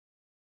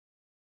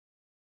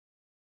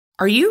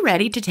Are you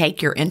ready to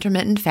take your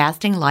intermittent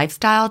fasting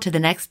lifestyle to the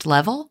next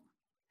level?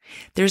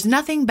 There's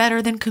nothing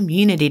better than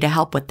community to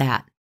help with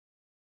that.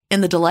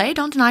 In the Delay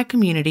Don't Deny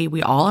community,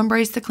 we all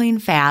embrace the clean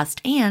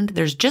fast, and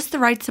there's just the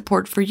right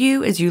support for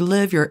you as you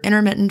live your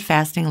intermittent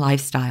fasting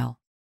lifestyle.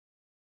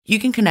 You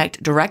can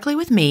connect directly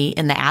with me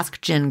in the Ask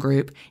Jen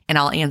group, and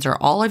I'll answer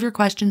all of your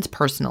questions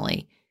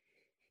personally.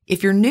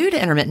 If you're new to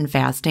intermittent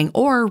fasting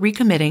or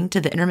recommitting to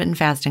the intermittent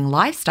fasting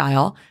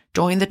lifestyle,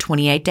 join the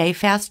 28-day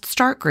Fast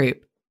Start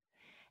group.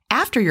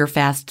 After your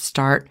fast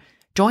start,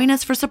 join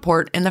us for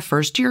support in the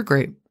first year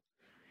group.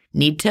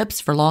 Need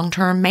tips for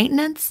long-term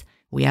maintenance?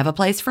 We have a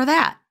place for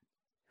that.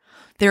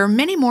 There are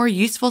many more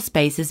useful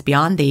spaces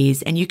beyond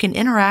these, and you can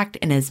interact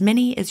in as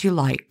many as you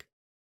like.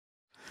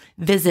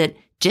 Visit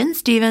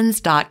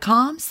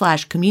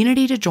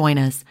jenstevens.com/community to join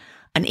us.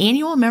 An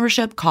annual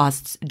membership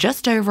costs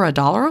just over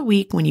 $1 a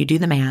week when you do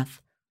the math.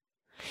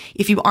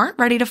 If you aren't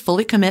ready to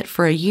fully commit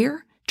for a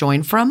year,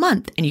 join for a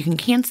month and you can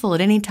cancel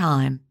at any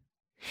time.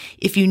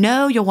 If you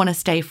know you'll want to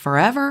stay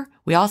forever,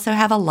 we also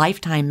have a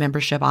lifetime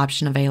membership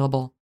option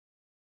available.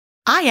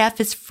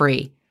 IF is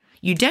free.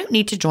 You don't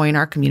need to join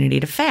our community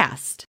to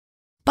fast.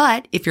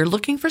 But if you're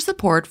looking for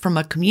support from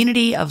a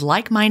community of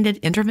like-minded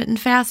intermittent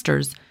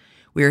fasters,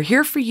 we're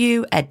here for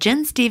you at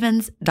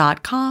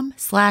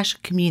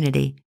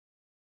jenstevens.com/community.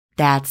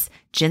 That's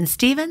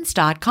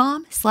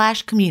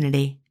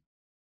jenstevens.com/community.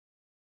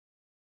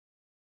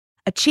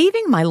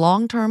 Achieving my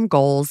long-term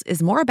goals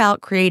is more about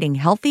creating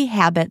healthy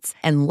habits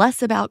and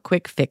less about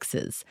quick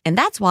fixes. And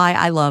that's why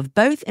I love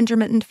both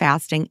intermittent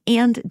fasting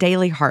and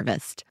Daily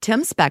Harvest.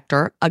 Tim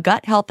Spector, a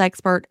gut health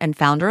expert and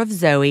founder of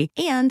Zoe,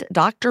 and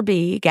Dr.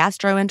 B,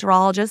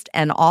 gastroenterologist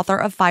and author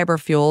of Fiber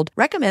Fueled,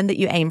 recommend that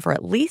you aim for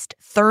at least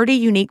 30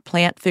 unique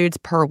plant foods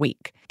per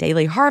week.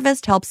 Daily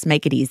Harvest helps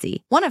make it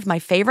easy. One of my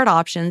favorite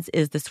options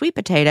is the sweet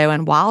potato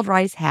and wild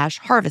rice hash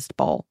harvest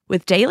bowl.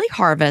 With Daily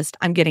Harvest,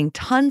 I'm getting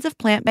tons of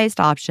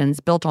plant-based options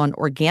built on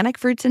organic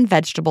fruits and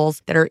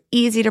vegetables that are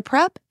easy to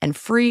prep and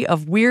free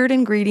of weird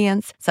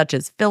ingredients such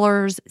as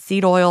fillers,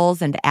 seed oils,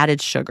 and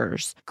added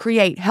sugars.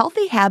 Create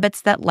healthy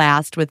habits that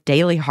last with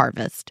Daily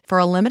Harvest. For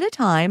a limited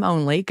time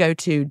only, go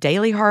to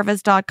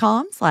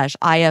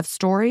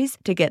dailyharvest.com/ifstories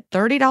to get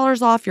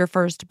 $30 off your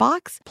first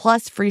box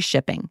plus free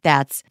shipping.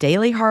 That's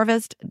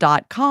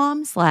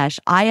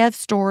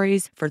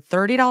dailyharvest.com/ifstories for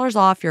 $30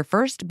 off your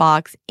first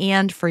box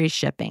and free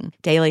shipping.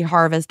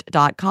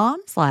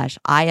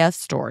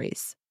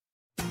 dailyharvest.com/ifstories.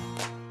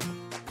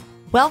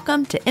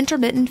 Welcome to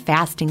Intermittent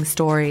Fasting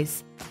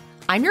Stories.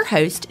 I'm your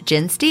host,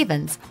 Jen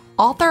Stevens,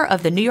 author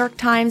of the New York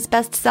Times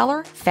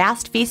bestseller,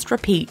 Fast, Feast,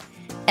 Repeat,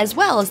 as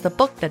well as the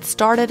book that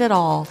started it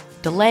all,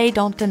 Delay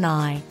Don't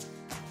Deny.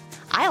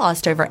 I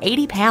lost over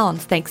 80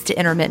 pounds thanks to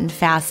intermittent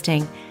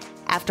fasting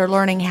after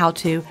learning how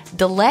to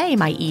delay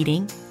my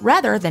eating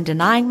rather than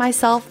denying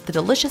myself the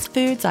delicious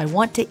foods I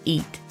want to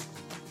eat.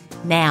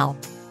 Now,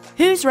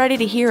 who's ready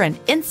to hear an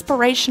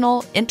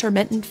inspirational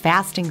intermittent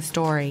fasting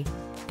story?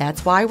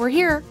 That's why we're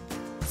here.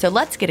 So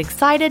let's get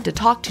excited to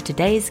talk to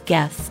today's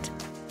guest.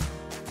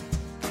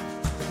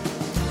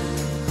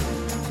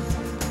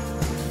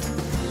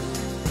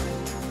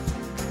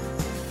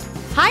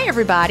 Hi,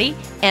 everybody,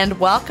 and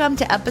welcome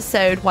to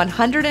episode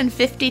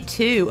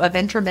 152 of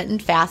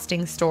Intermittent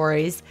Fasting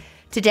Stories.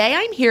 Today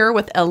I'm here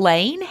with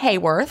Elaine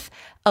Heyworth.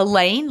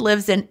 Elaine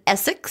lives in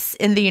Essex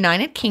in the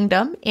United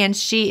Kingdom, and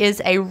she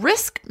is a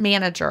risk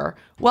manager.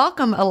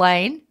 Welcome,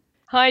 Elaine.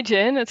 Hi,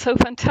 Jen. It's so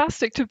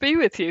fantastic to be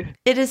with you.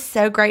 It is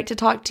so great to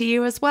talk to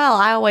you as well.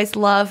 I always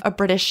love a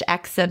British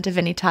accent of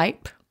any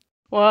type.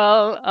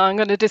 Well, I'm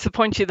going to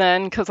disappoint you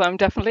then because I'm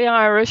definitely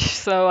Irish,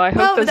 so I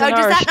hope there's an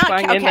Irish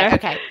twang in there.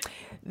 Okay.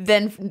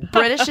 Then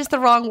British is the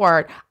wrong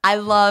word. I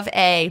love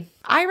a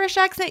Irish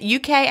accent,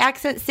 UK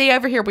accent. See,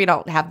 over here we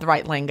don't have the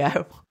right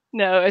lingo.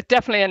 No, it's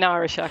definitely an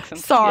Irish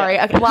accent. Sorry.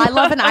 Yeah. Okay. Well, I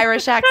love an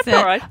Irish accent,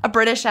 all right. A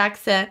British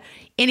accent,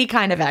 any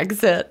kind of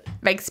accent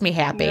makes me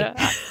happy. Yeah.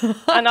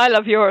 And I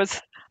love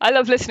yours. I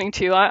love listening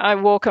to you. I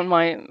walk on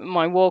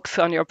my walks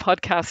on your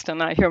podcast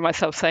and I hear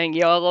myself saying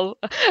y'all.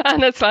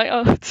 And it's like,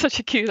 oh, it's such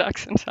a cute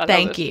accent.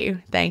 Thank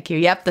you.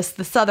 Yep,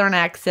 the Southern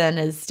accent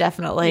is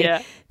definitely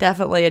a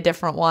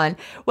different one.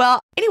 Well,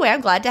 anyway,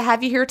 I'm glad to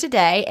have you here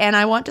today. And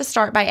I want to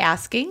start by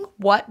asking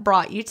what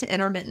brought you to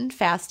intermittent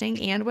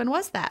fasting and when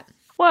was that?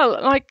 Well,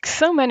 like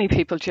so many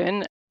people,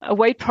 Jen, a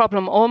weight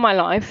problem all my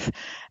life.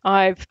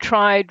 I've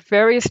tried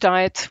various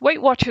diets.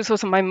 Weight Watchers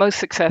wasn't my most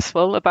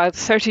successful. About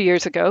 30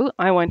 years ago,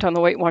 I went on the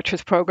Weight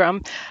Watchers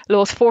program,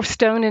 lost 4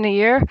 stone in a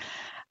year,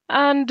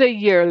 and a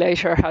year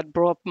later had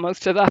brought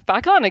most of that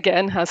back on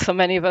again, as so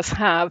many of us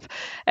have.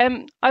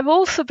 I've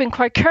also been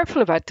quite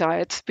careful about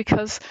diets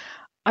because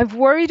I've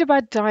worried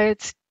about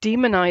diets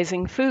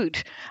demonizing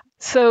food.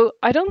 So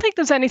I don't think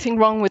there's anything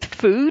wrong with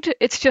food.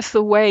 It's just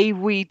the way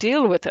we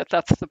deal with it.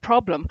 That's the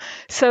problem.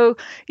 So,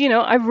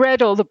 I've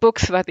read all the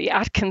books about the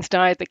Atkins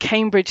diet, the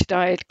Cambridge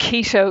diet,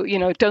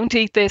 keto, don't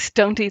eat this,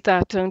 don't eat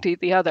that, don't eat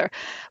the other.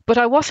 But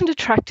I wasn't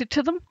attracted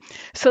to them.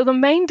 So the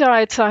main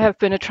diets I have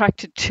been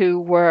attracted to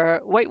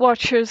were Weight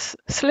Watchers,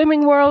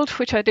 Slimming World,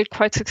 which I did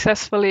quite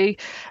successfully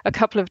a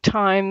couple of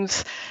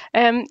times.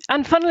 And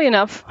funnily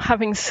enough,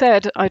 having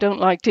said I don't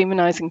like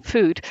demonizing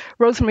food,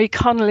 Rosemary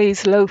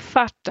Connolly's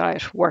low-fat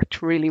diet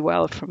worked really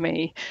well for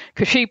me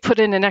because she put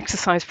in an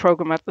exercise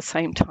program at the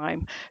same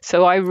time.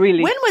 So I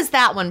really... When was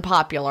that one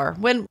popular?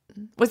 When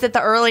was it,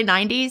 the early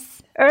 90s?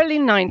 Early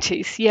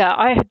 90s, yeah.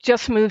 I had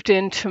just moved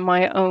into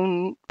my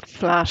own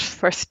flat,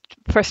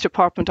 first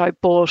apartment I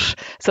bought.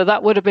 So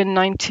that would have been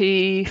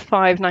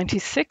 95,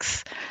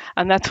 96.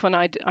 And that's when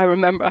I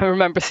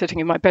remember sitting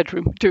in my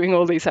bedroom doing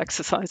all these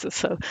exercises.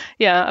 So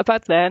yeah,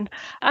 about then.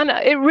 And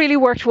it really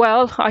worked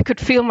well. I could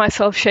feel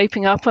myself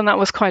shaping up, and that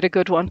was quite a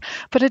good one.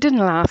 But it didn't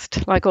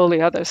last like all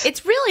the others.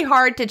 It's really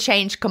hard to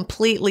change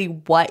completely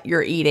what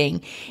you're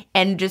eating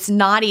and just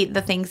not eat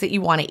the things that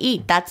you want to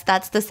eat.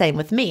 That's the same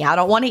with me. I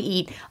don't want to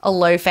eat a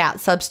low-fat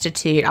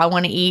substitute. I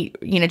want to eat,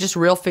 just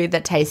real food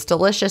that tastes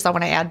delicious. I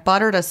want to add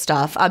butter to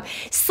stuff.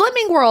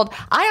 Slimming World,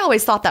 I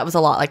always thought that was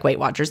a lot like Weight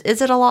Watchers.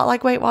 Is it a lot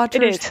like Weight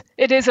Watchers? It is.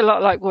 It is a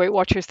lot like Weight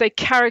Watchers. They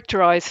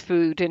characterize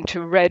food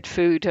into red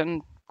food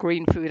and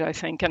green food, I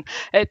think. And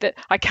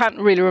I can't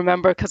really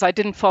remember because I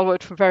didn't follow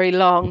it for very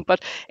long.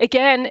 But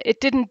again, it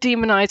didn't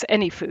demonize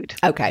any food.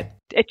 Okay.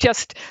 It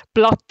just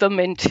blocked them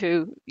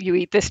into you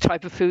eat this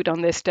type of food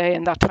on this day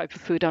and that type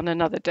of food on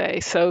another day.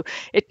 So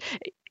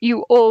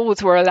you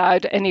always were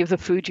allowed any of the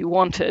food you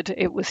wanted.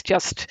 It was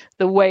just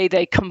the way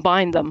they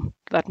combined them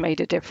that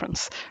made a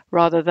difference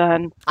rather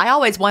than... I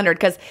always wondered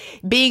because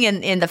being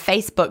in the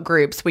Facebook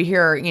groups, we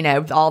hear,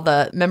 all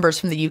the members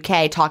from the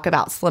UK talk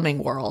about Slimming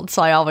World.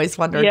 So I always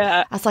wondered,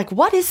 I was like,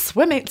 what is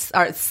Slimming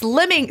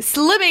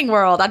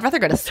World? I'd rather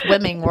go to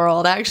Swimming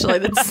World actually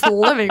than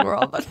Slimming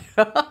World.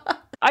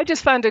 I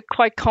just found it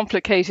quite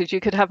complicated. You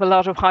could have a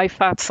lot of high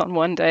fats on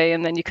one day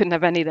and then you couldn't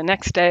have any the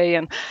next day.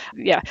 And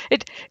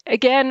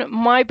again,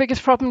 my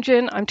biggest problem,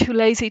 Jen, I'm too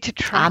lazy to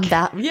track.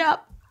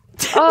 Yep.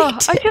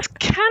 I just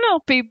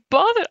cannot be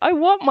bothered. I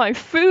want my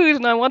food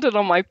and I want it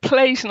on my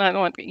plate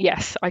and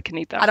yes, I can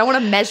eat that. I don't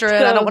want to measure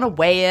it. I don't want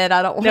to weigh it.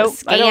 I don't want to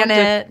scan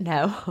it.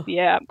 No.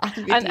 Yeah.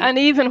 And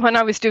even when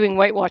I was doing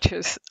Weight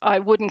Watchers, I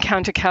wouldn't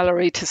count a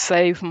calorie to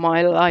save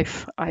my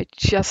life. I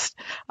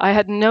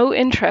had no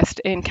interest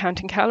in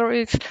counting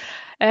calories.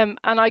 And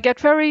I get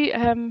very...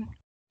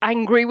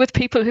 angry with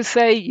people who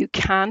say you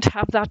can't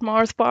have that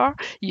Mars bar,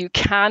 you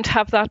can't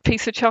have that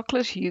piece of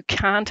chocolate, you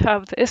can't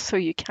have this or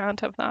you can't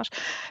have that.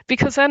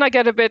 Because then I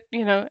get a bit,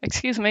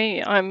 excuse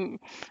me, I'm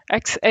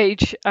X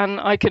age and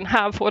I can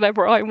have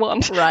whatever I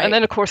want. Right. And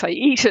then, of course, I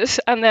eat it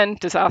and then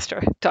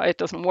disaster. Diet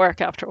doesn't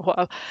work after a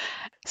while.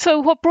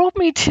 So what brought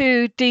me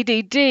to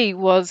DDD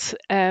was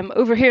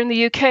over here in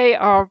the UK,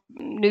 our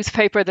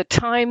newspaper, The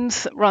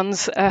Times,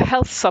 runs a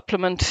health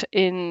supplement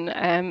in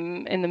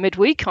the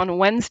midweek on a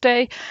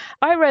Wednesday.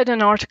 I read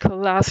an article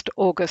last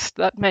August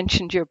that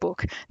mentioned your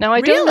book. Now,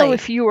 I don't know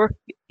if you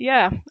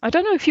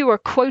were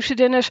quoted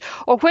in it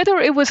or whether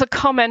it was a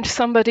comment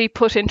somebody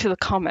put into the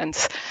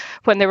comments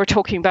when they were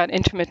talking about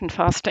intermittent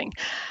fasting.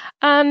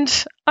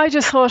 And I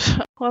just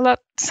thought, well, that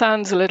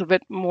sounds a little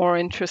bit more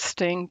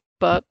interesting,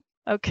 but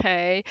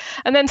okay.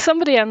 And then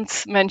somebody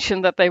else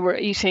mentioned that they were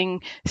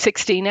eating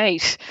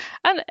 16/8.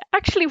 And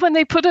actually, when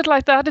they put it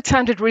like that, it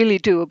sounded really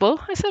doable.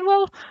 I said,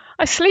 well,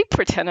 I sleep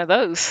for 10 of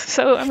those.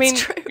 So, I mean,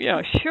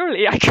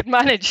 surely I could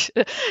manage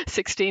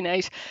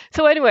 16/8.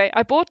 So anyway,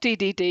 I bought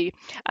DDD.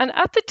 And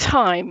at the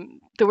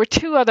time, there were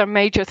two other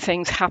major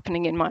things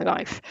happening in my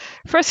life.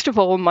 First of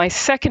all, my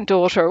second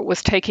daughter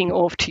was taking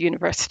off to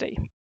university.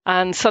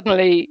 And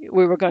suddenly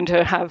we were going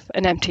to have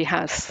an empty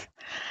house.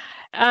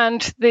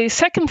 And the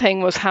second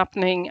thing was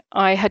happening.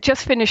 I had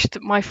just finished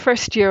my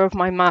first year of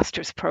my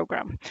master's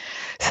program.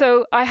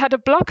 So I had a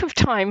block of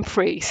time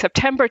free,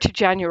 September to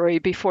January,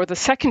 before the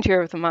second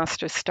year of the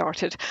master's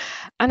started.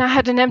 And I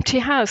had an empty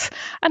house.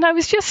 And I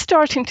was just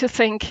starting to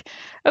think,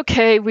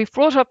 okay, we've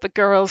brought up the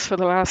girls for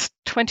the last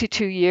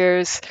 22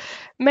 years.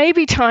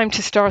 Maybe time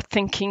to start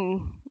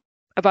thinking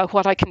about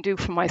what I can do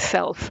for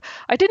myself.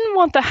 I didn't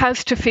want the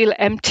house to feel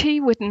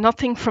empty with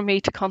nothing for me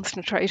to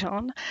concentrate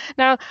on.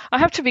 Now, I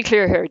have to be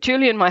clear here.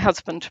 Julian, my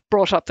husband,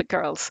 brought up the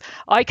girls.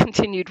 I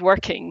continued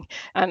working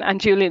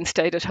and Julian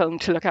stayed at home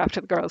to look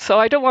after the girls. So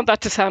I don't want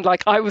that to sound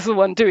like I was the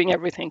one doing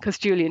everything because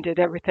Julian did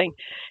everything.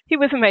 He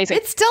was amazing.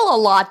 It's still a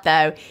lot,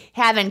 though.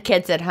 Having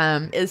kids at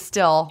home is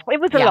still...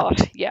 It was a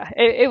lot, yeah.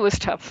 It was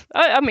tough.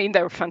 I mean,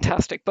 they were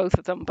fantastic, both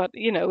of them. But,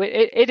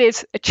 it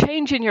is a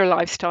change in your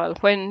lifestyle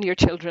when your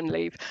children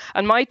leave.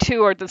 And my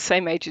two are the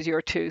same age as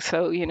your two,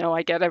 so,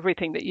 I get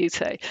everything that you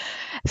say.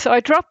 So I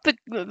dropped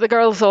the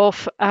girls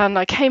off and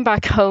I came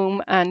back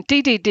home and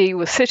DDD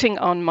was sitting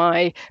on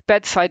my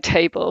bedside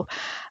table.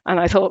 And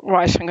I thought,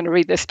 right, I'm going to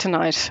read this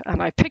tonight.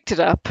 And I picked it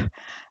up.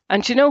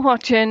 And you know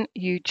what, Jen?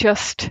 You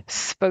just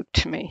spoke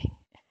to me.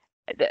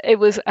 It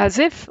was as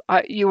if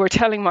you were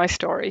telling my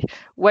story.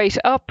 Weight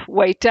up,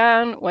 weight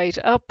down, weight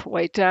up,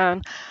 weight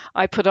down.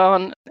 I put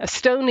on a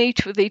stone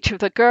each with each of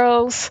the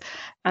girls,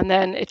 and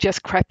then it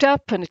just crept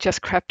up and it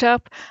just crept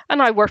up.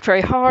 And I worked very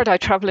hard. I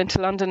travel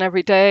into London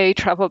every day,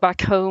 travel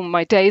back home.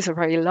 My days are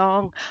very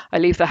long. I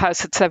leave the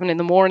house at 7 in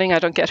the morning. I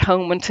don't get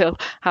home until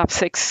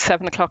 6:30,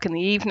 7 o'clock in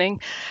the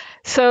evening.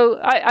 So,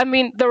 I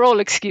mean, they're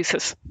all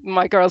excuses.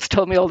 My girls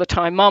told me all the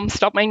time, Mom,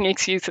 stop making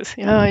excuses.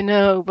 Yeah, I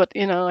know, but,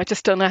 I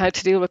just don't know how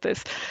to deal with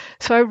this.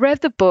 So I read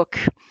the book,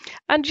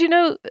 and,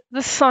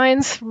 the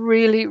science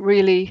really,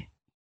 really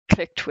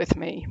clicked with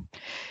me.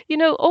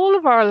 All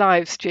of our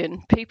lives,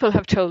 Gin, people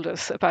have told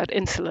us about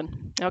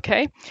insulin,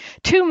 okay?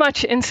 Too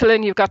much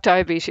insulin, you've got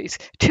diabetes.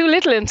 Too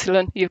little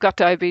insulin, you've got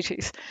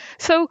diabetes.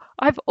 So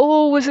I've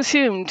always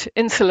assumed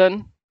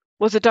insulin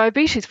was a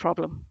diabetes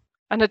problem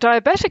and a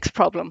diabetic's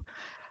problem.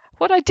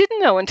 What I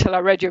didn't know until I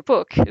read your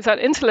book is that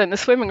insulin is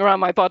swimming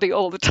around my body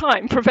all the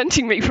time,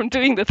 preventing me from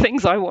doing the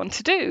things I want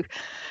to do.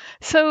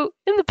 So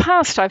in the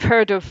past, I've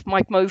heard of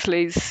Mike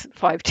Mosley's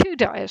 5-2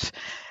 diet.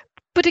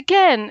 But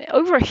again,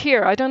 over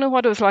here, I don't know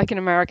what it was like in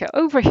America,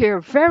 over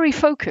here, very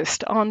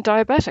focused on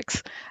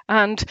diabetics.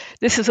 And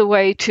this is a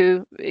way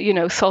to,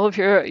 solve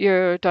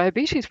your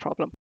diabetes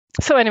problem.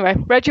 So anyway,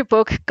 read your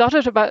book, got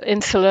it about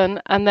insulin,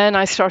 and then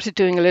I started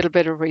doing a little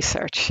bit of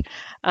research.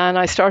 And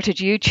I started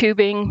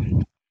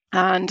YouTubing.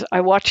 And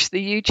I watched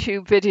the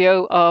YouTube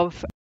video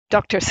of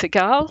Dr.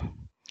 Segal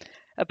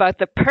about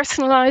the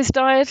personalized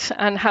diet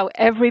and how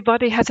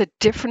everybody has a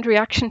different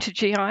reaction to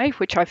GI,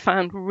 which I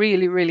found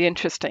really, really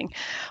interesting.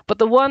 But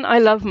the one I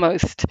love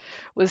most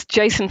was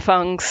Jason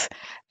Fung's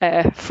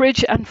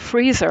fridge and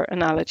freezer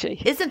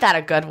analogy. Isn't that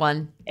a good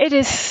one? It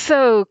is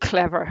so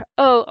clever.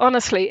 Oh,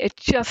 honestly, it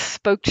just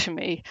spoke to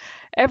me.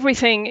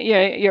 Everything,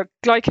 your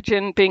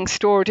glycogen being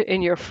stored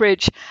in your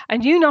fridge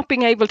and you not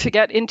being able to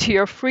get into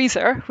your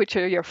freezer, which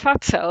are your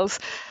fat cells,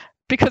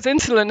 because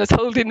insulin is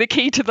holding the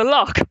key to the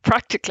lock,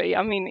 practically.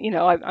 I mean,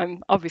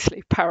 I'm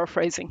obviously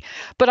paraphrasing,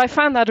 but I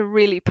found that a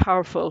really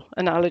powerful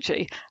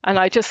analogy. And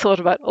I just thought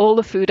about all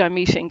the food I'm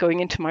eating going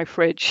into my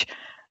fridge,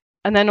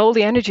 and then all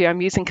the energy I'm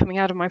using coming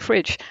out of my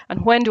fridge.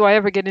 And when do I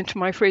ever get into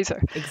my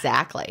freezer?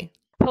 Exactly.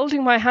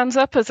 Holding my hands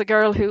up as a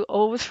girl who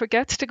always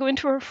forgets to go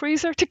into her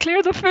freezer to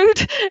clear the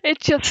food, it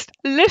just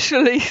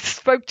literally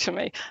spoke to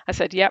me. I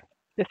said, yep.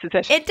 This is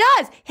it. It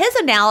does. His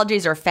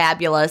analogies are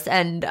fabulous.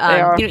 And,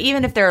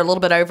 even if they're a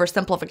little bit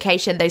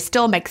oversimplification, they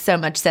still make so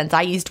much sense.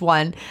 I used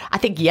one, I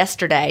think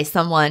yesterday,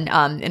 someone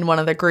in one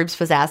of the groups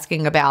was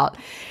asking about,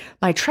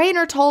 my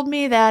trainer told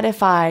me that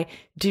if I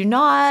do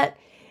not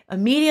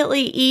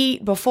immediately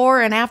eat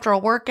before and after a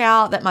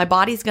workout, that my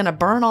body's going to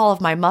burn all of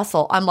my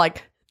muscle. I'm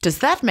like, does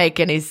that make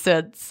any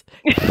sense?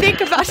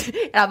 Think about it.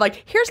 And I'm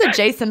like, here's a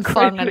Jason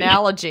Fung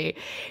analogy.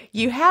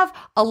 You have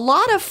a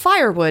lot of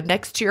firewood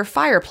next to your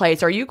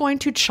fireplace. Are you going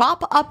to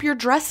chop up your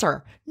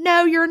dresser?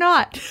 No, you're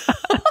not.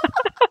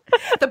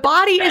 The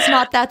body is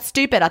not that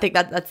stupid. I think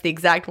that's the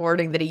exact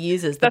wording that he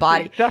uses. The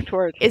body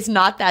is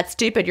not that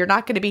stupid. You're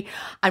not going to be,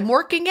 I'm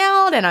working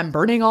out and I'm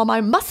burning all my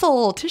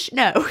muscle tissue.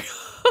 No.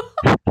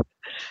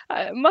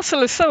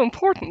 Muscle is so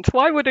important.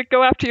 Why would it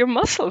go after your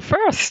muscle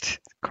first?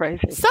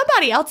 Crazy.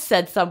 Somebody else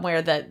said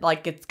somewhere that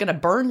it's going to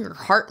burn your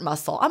heart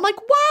muscle. I'm like,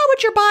 why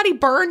would your body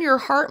burn your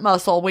heart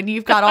muscle when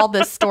you've got all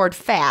this stored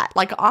fat?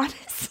 Like,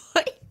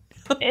 honestly.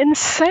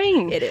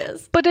 Insane. It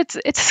is. But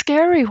it's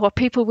scary what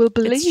people will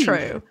believe. It's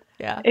true.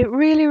 Yeah. It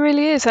really,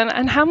 really is.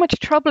 And how much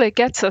trouble it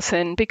gets us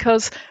in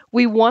because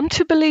we want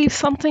to believe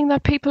something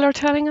that people are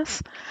telling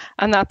us.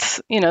 And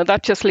that's,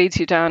 that just leads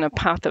you down a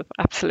path of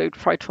absolute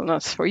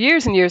frightfulness for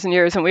years and years and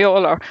years. And we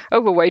all are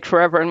overweight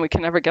forever and we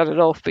can never get it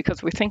off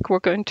because we think we're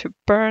going to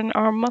burn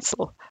our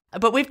muscle.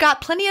 But we've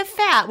got plenty of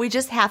fat. We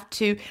just have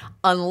to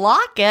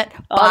unlock it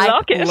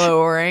by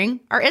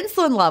lowering our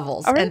insulin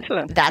levels.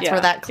 That's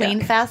where that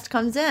clean fast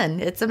comes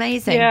in. It's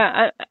amazing.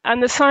 Yeah,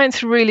 and the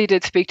science really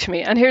did speak to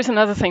me. And here's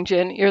another thing,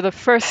 Jen. You're the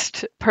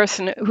first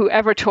person who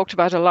ever talked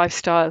about a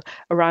lifestyle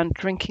around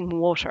drinking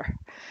water.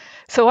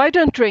 So I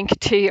don't drink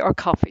tea or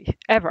coffee,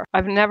 ever.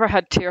 I've never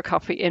had tea or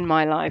coffee in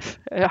my life.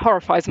 It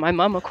horrifies my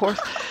mum, of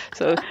course.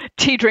 So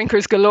tea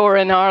drinkers galore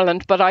in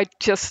Ireland, but I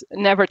just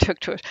never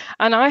took to it.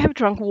 And I have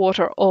drunk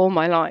water all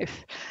my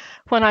life.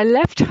 When I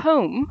left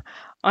home,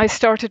 I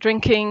started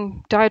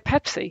drinking Diet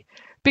Pepsi.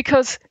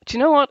 Because, do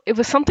you know what? It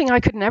was something I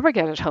could never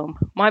get at home.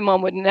 My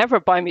mom would never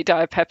buy me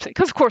Diet Pepsi.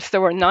 Because, of course, there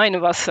were 9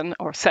 of us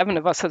or 7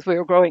 of us as we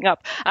were growing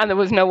up. And there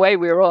was no way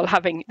we were all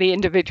having the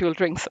individual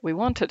drinks that we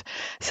wanted.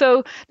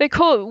 So they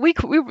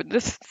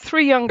there's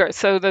 3 younger.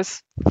 So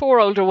there's 4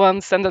 older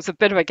ones. Then there's a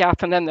bit of a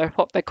gap. And then they're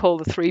what they call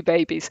the 3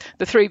 babies.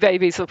 The 3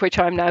 babies of which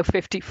I'm now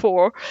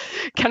 54.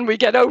 Can we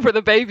get over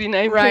the baby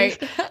name, right?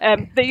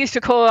 Please? They used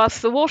to call us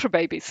the water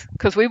babies.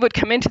 Because we would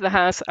come into the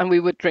house and we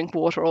would drink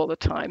water all the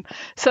time.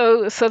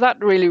 So that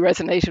really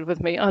resonated with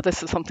me. Oh,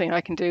 this is something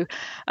I can do.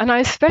 And I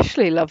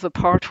especially love the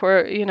part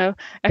where,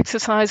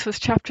 exercise was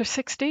chapter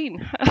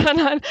 16.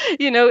 And,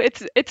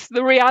 it's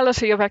the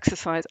reality of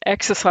exercise.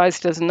 Exercise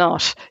does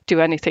not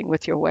do anything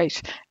with your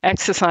weight.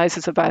 Exercise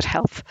is about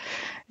health.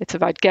 It's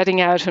about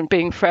getting out and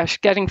being fresh,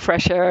 getting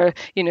fresh air,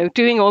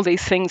 doing all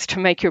these things to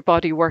make your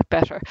body work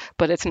better,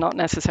 but it's not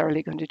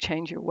necessarily going to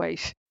change your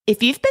weight.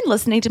 If you've been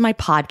listening to my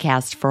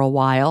podcast for a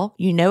while,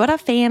 you know what a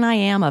fan I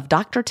am of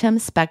Dr. Tim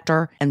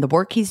Spector and the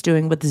work he's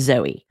doing with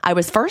Zoe. I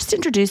was first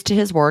introduced to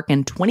his work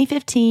in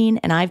 2015,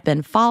 and I've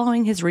been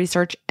following his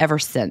research ever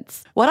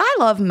since. What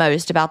I love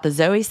most about the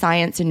Zoe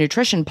Science and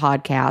Nutrition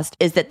podcast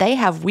is that they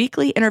have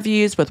weekly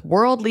interviews with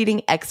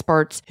world-leading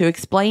experts who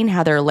explain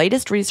how their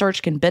latest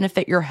research can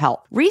benefit your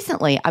health.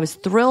 Recently, I was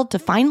thrilled to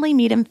finally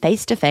meet him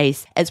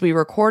face-to-face as we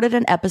recorded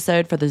an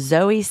episode for the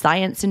Zoe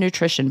Science and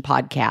Nutrition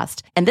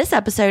podcast, and this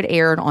episode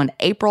aired on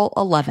April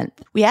 11th.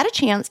 We had a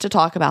chance to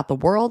talk about the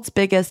world's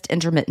biggest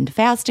intermittent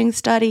fasting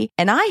study,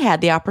 and I had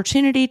the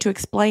opportunity to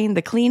explain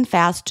the clean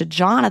fast to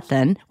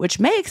Jonathan, which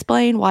may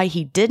explain why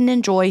he didn't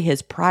enjoy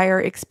his prior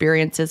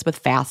experiences with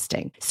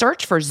fasting.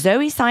 Search for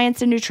Zoe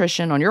Science and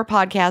Nutrition on your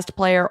podcast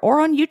player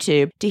or on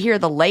YouTube to hear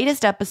the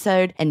latest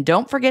episode, and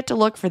don't forget to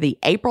look for the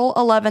April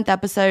 11th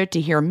episode to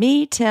hear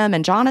me, Tim,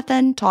 and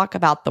Jonathan talk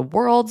about the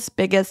world's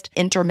biggest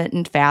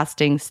intermittent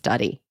fasting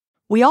study.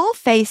 We all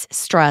face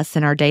stress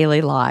in our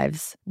daily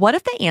lives. What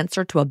if the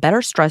answer to a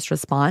better stress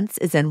response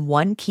is in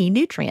one key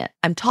nutrient?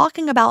 I'm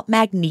talking about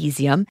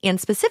magnesium,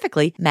 and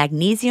specifically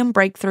Magnesium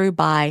Breakthrough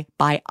by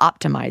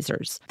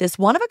Optimizers. This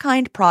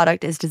one-of-a-kind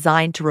product is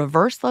designed to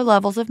reverse low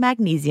levels of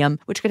magnesium,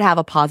 which could have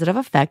a positive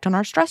effect on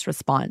our stress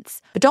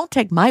response. But don't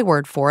take my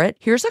word for it.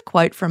 Here's a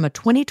quote from a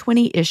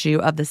 2020 issue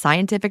of the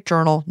scientific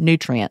journal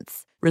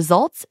Nutrients.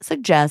 Results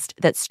suggest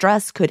that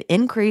stress could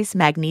increase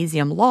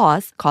magnesium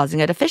loss,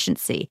 causing a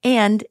deficiency,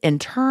 and in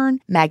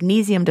turn,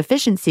 magnesium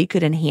deficiency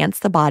could enhance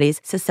the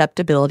body's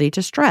susceptibility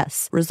to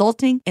stress,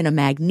 resulting in a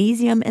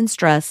magnesium and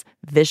stress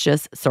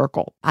vicious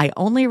circle. I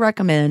only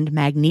recommend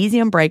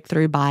Magnesium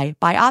Breakthrough by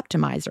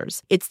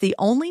Optimizers. It's the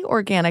only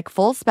organic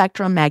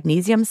full-spectrum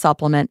magnesium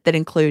supplement that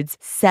includes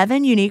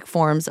 7 unique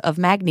forms of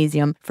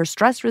magnesium for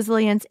stress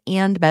resilience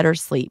and better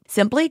sleep.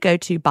 Simply go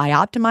to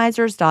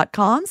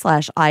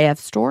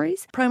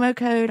bioptimizers.com/ifstories, promo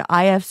code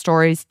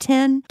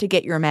IFStories10 to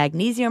get your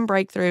Magnesium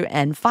Breakthrough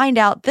and find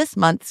out this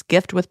month's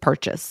gift with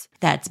purchase.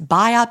 That's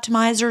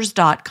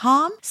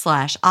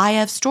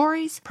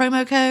bioptimizers.com/IFstories,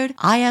 promo code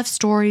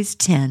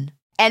IFStories10.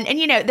 And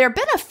there have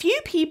been a few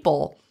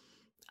people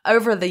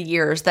over the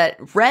years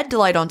that read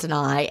Delay Don't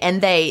Deny,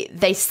 and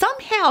they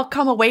somehow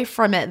come away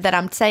from it that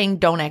I'm saying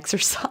don't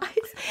exercise.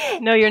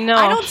 No, you're not.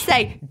 I don't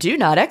say do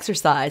not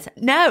exercise.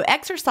 No,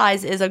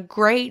 exercise is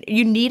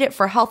you need it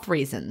for health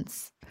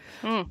reasons.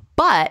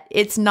 But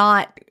it's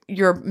not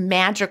your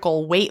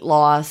magical weight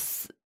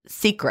loss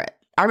secret.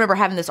 I remember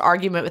having this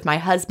argument with my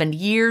husband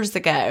years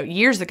ago.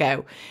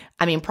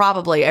 I mean,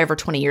 probably over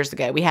 20 years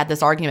ago, we had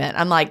this argument.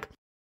 I'm like,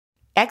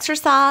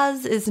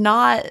 exercise is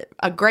not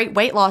a great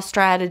weight loss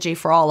strategy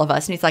for all of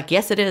us. And he's like,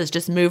 yes, it is.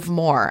 Just move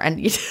more. And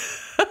we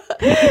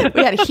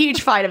had a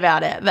huge fight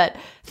about it. But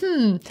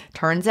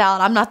turns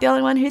out I'm not the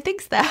only one who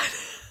thinks that.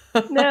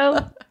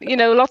 No,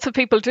 lots of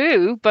people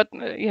do. But,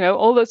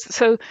 all those.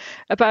 So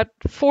about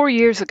 4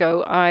 years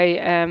ago,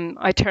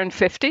 I turned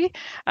 50.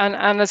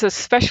 And as a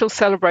special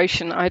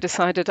celebration, I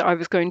decided I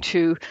was going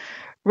to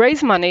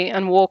raise money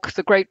and walk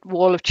the Great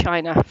Wall of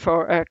China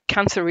for a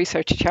cancer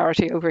research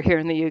charity over here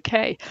in the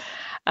UK.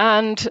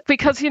 And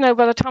because,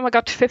 by the time I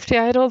got to 50,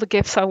 I had all the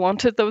gifts I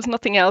wanted. There was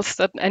nothing else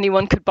that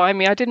anyone could buy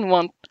me. I didn't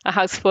want a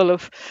house full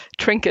of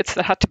trinkets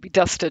that had to be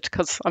dusted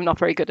because I'm not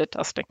very good at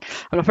dusting.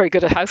 I'm not very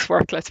good at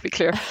housework, let's be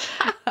clear.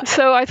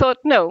 So I thought,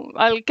 no,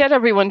 I'll get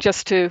everyone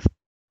just to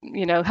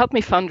help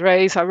me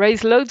fundraise. I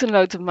raised loads and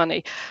loads of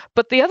money.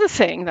 But the other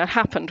thing that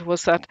happened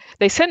was that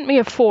they sent me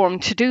a form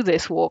to do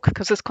this walk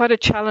because it's quite a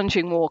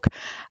challenging walk.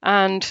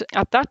 And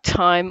at that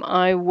time,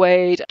 I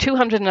weighed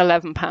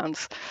 211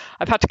 pounds.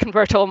 I've had to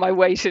convert all my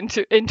weight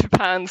into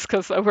pounds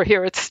because over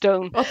here it's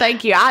stone. Well,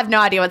 thank you. I have no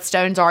idea what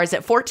stones are. Is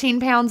it 14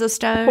 pounds a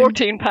stone?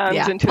 14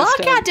 pounds into a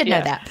stone. Okay, I did know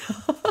that.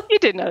 You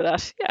did know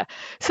that, yeah.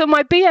 So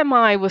my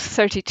BMI was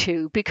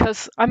 32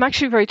 because I'm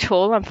actually very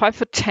tall. I'm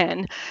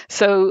 5'10".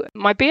 So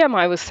my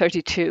BMI was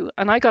 32,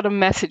 and I got a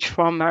message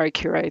from Marie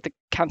Curie, the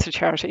cancer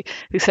charity,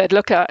 who said,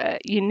 look,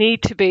 you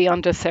need to be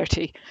under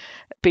 30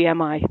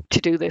 BMI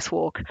to do this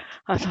walk.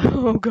 I thought,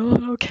 oh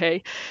God,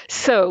 okay.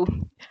 So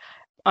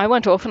I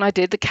went off and I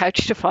did the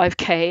Couch to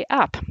 5K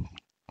app.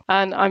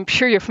 And I'm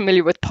sure you're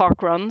familiar with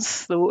park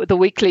runs, the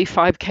weekly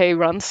 5K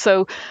runs.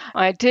 So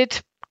I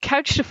did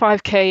Couch to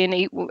 5K in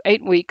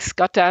 8 weeks,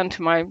 got down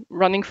to my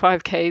running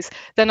 5Ks.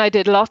 Then I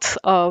did lots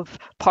of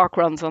park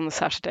runs on the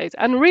Saturdays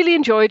and really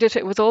enjoyed it.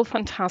 It was all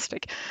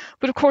fantastic.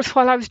 But of course,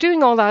 while I was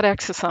doing all that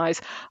exercise,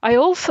 I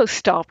also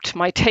stopped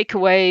my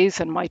takeaways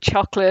and my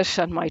chocolate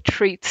and my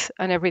treats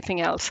and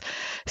everything else.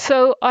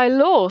 So I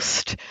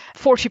lost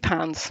 40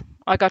 pounds.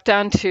 I got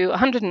down to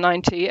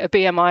 190, a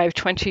BMI of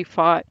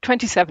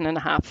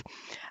 27.5.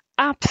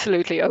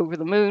 absolutely over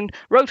the moon.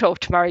 Wrote off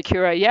to Marie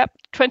Curie. Yep,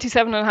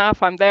 27 and a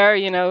half, I'm there.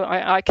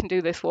 I can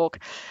do this walk.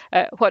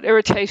 What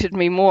irritated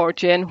me more,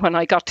 Jen, when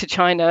I got to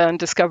China and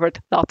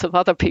discovered lots of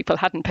other people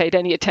hadn't paid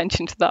any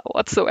attention to that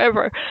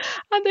whatsoever.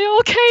 And they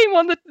all came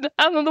on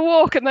the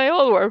walk, and they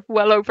all were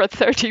well over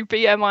 30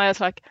 BMI. I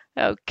was like,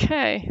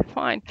 okay,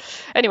 fine.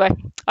 Anyway,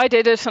 I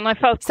did it, and I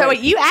felt So great.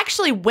 you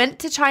actually went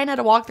to China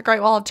to walk the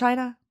Great Wall of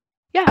China?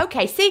 Yeah.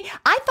 Okay. See,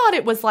 I thought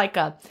it was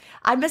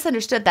I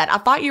misunderstood that. I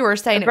thought you were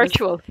saying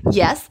virtual.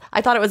 Yes.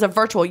 I thought it was a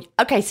virtual.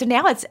 Okay. So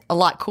now it's a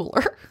lot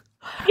cooler.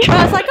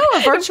 I was like,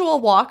 a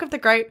virtual walk of the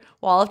Great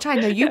Wall of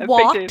China. You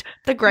walked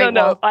the Great Wall.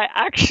 No, I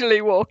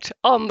actually walked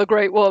on the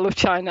Great Wall of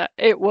China.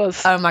 It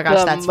was oh my gosh,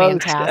 the that's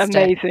most fantastic.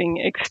 amazing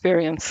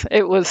experience.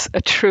 It was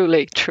a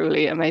truly,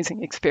 truly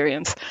amazing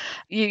experience.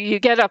 You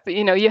get up,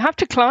 you have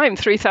to climb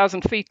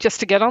 3,000 feet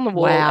just to get on the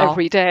wall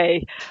every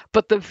day.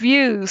 But the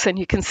views, and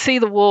you can see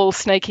the wall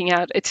snaking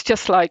out. It's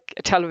just like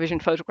a television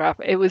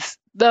photograph. It was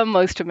the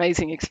most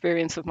amazing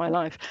experience of my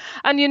life.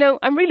 And,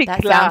 I'm really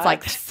glad. That sounds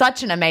like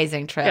such an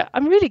amazing trip. Yeah,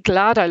 I'm really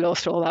glad I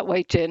lost all that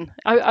weight, Jen.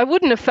 I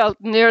wouldn't have felt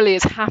nearly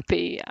as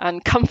happy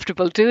and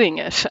comfortable doing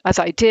it as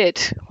I did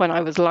when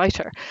I was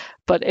lighter.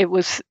 But it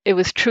was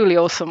truly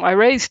awesome. I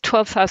raised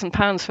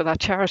 £12,000 for that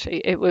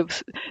charity. It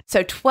was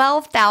so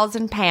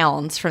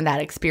 £12,000 from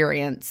that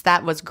experience.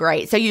 That was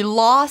great. So you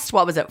lost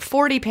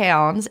 40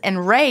 pounds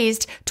and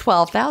raised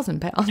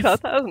 £12,000.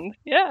 12,000.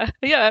 Yeah.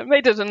 It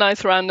made it a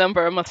nice round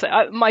number, I must say.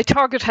 My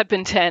target had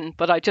been 10,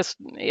 but I just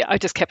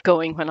kept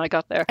going when I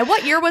got there. And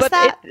what year was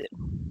that?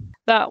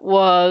 That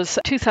was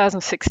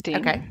 2016.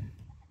 Okay.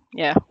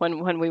 Yeah,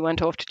 when we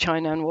went off to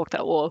China and walked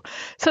that wall.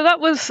 So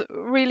that was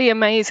really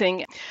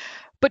amazing.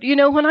 But,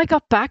 when I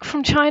got back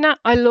from China,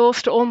 I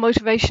lost all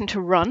motivation to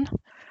run.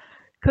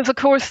 Because, of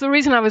course, the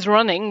reason I was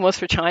running was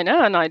for China,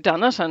 and I'd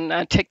done it and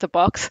I ticked the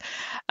box.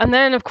 And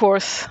then, of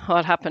course,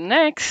 what happened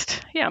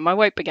next? Yeah, my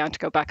weight began to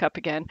go back up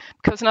again.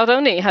 Because not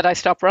only had I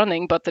stopped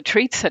running, but the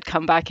treats had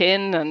come back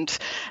in and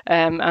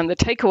the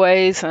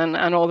takeaways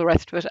and all the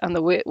rest of it. And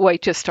the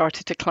weight just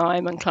started to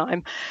climb and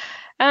climb.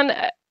 And,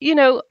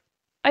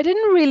 I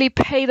didn't really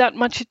pay that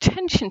much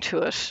attention to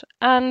it.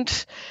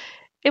 And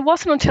it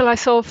wasn't until I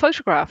saw a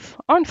photograph.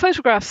 Aren't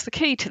photographs the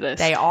key to this?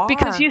 They are.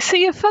 Because you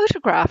see a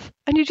photograph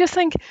and you just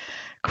think,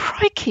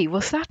 crikey,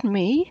 was that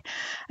me?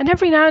 And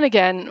every now and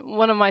again,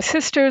 one of my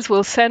sisters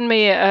will send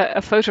me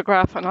a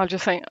photograph and I'll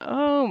just think,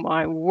 oh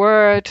my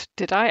word,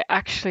 did I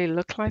actually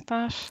look like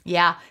that?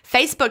 Yeah.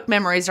 Facebook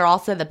memories are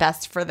also the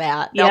best for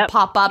that. They'll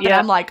pop up and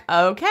I'm like,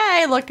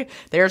 okay, look,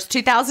 there's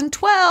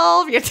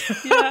 2012. Yeah.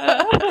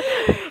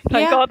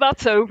 Thank God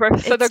that's over.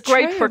 So they're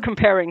great for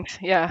comparing.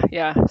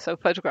 Yeah. So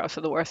photographs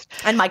are the worst.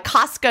 And my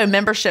Costco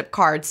membership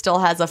card still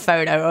has a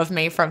photo of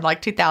me from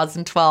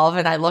 2012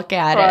 and I look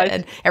at it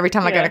and every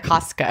time I go to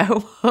Costco.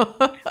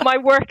 My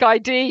work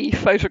ID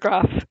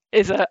photograph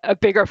is a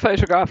bigger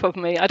photograph of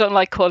me. I don't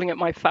like calling it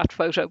my fat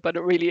photo, but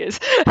it really is.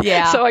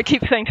 Yeah. So I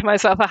keep saying to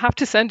myself, I have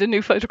to send a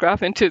new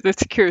photograph into the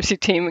security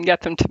team and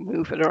get them to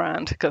move it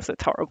around because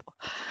it's horrible.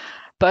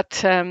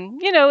 But,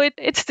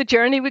 it's the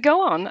journey we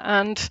go on.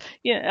 And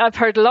I've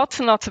heard lots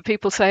and lots of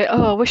people say,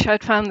 oh, I wish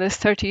I'd found this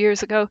 30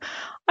 years ago.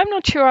 I'm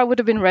not sure I would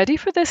have been ready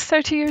for this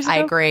 30 years ago. I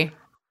agree.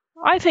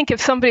 I think if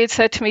somebody had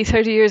said to me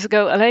 30 years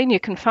ago, Elaine, you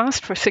can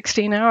fast for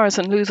 16 hours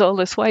and lose all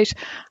this weight,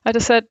 I'd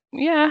have said,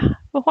 yeah,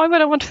 well, why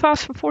would I want to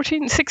fast for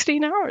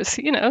 16 hours?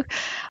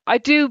 I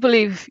do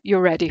believe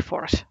you're ready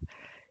for it.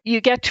 You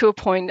get to a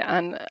point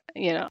and,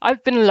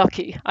 I've been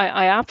lucky.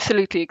 I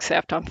absolutely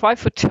accept. I'm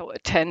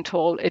 5'10"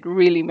 tall. It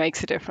really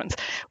makes a difference.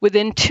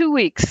 Within 2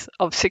 weeks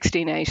of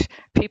 16.8,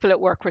 people at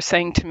work were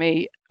saying to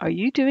me, are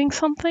you doing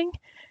something?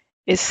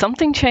 Is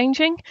something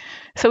changing?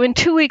 So in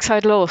 2 weeks,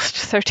 I'd lost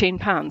 13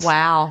 pounds.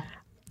 Wow.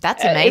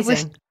 That's amazing. It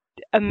was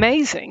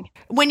amazing.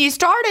 When you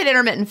started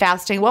intermittent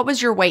fasting, what was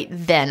your weight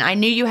then? I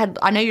know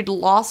you'd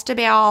lost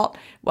about,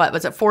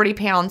 40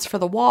 pounds for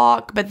the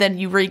walk, but then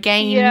you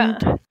regained. Yeah.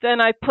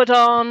 Then I put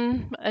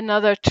on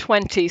another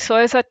 20. So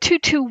I was at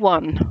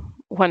 221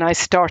 when I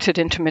started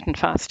intermittent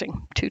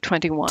fasting,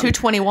 221.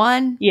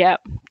 221? Yeah,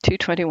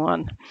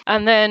 221.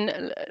 And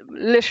then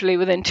literally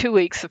within 2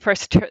 weeks, the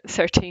first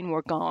 13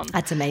 were gone.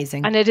 That's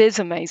amazing. And it is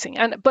amazing.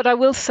 But I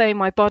will say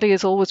my body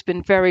has always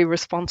been very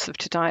responsive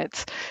to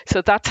diets.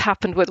 So that's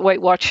happened with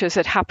Weight Watchers,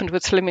 it happened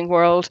with Slimming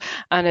World,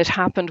 and it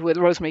happened with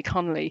Rosemary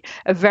Connolly.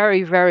 A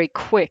very, very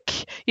quick,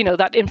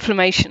 that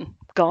inflammation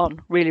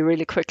gone really,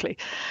 really quickly.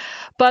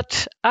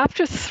 But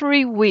after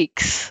 3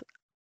 weeks,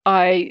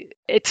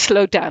 it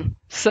slowed down,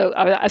 so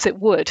as it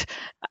would,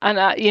 and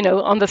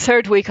on the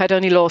third week I'd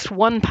only lost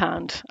 1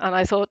 pound, and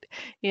I thought,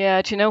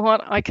 yeah, do you know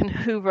what? I can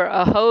hoover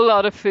a whole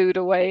lot of food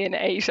away in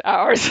 8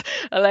 hours.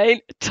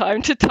 Elaine,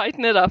 time to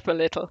tighten it up a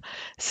little.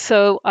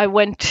 So I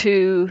went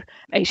to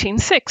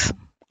 18.6.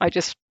 I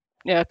just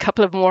a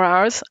couple of more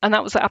hours, and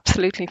that was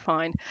absolutely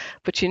fine.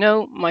 But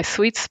my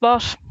sweet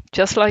spot,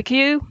 just like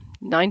you,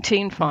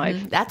 19.5.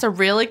 Mm-hmm. That's a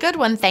really good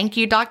one. Thank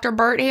you, Dr.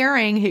 Bert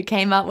Herring, who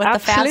came up with the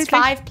Fast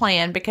 5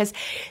 plan, because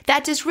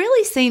that just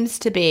really seems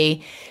to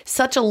be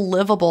such a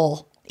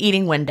livable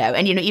eating window.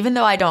 And, even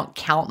though I don't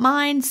count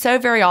mine, so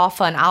very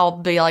often I'll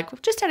be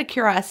like, just out of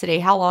curiosity,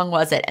 how long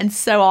was it? And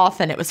so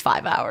often it was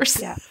 5 hours.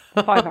 Yeah,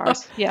 5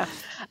 hours. Yeah.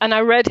 And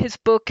I read his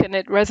book and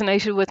it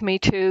resonated with me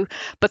too.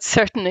 But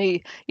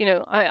certainly,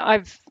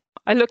 I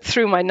looked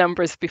through my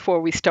numbers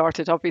before we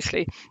started,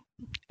 obviously.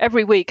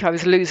 Every week I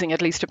was losing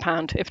at least a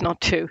pound, if not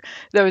two.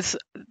 There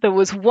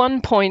was one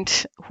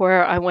point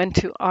where I went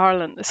to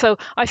Ireland. So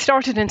I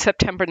started in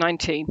September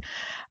 19,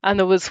 and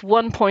there was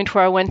one point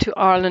where I went to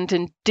Ireland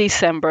in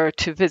December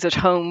to visit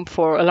home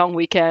for a long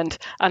weekend,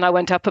 and I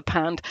went up a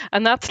pound.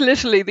 And that's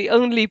literally the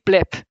only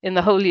blip in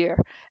the whole year.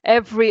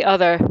 Every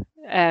other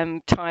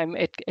time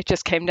it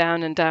just came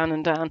down and down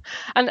and down,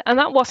 and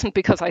that wasn't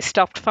because I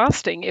stopped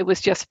fasting. It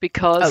was just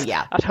because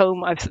at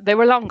home they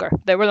were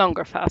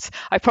longer fasts.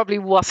 I probably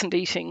wasn't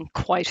eating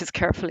quite as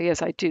carefully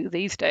as I do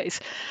these days,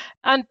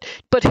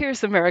 but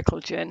here's the miracle,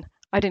 Jen.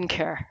 I didn't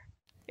care.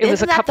 It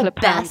was a couple of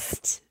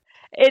pounds.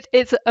 It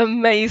is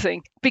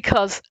amazing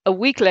because a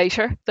week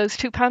later those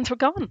 2 pounds were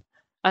gone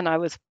and I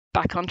was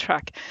back on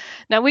track.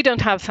 Now, we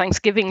don't have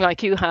Thanksgiving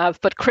like you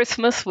have, but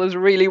Christmas was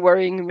really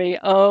worrying me.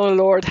 Oh,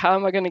 Lord, how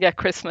am I going to get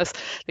Christmas?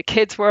 The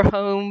kids were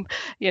home,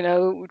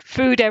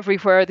 food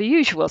everywhere, the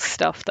usual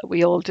stuff that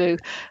we all do.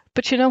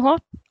 But you know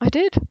what? I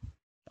did.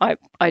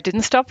 I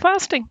didn't stop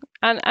fasting,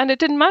 and it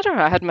didn't matter.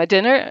 I had my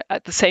dinner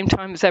at the same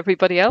time as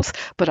everybody else,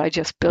 but I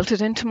just built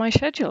it into my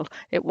schedule.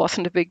 It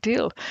wasn't a big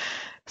deal.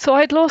 So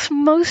I'd lost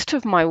most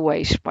of my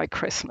weight by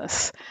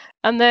Christmas.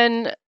 And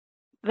then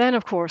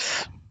of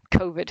course,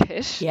 COVID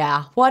hit.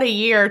 Yeah, what a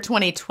year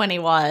 2020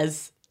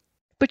 was.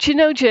 But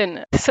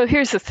Jen, so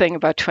here's the thing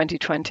about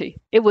 2020.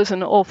 It was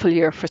an awful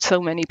year for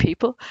so many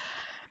people.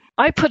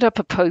 I put up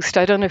a post,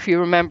 I don't know if you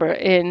remember,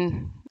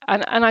 and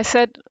I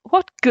said,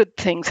 what good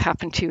things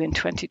happened to you in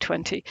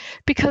 2020?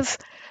 Because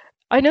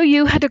I know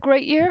you had a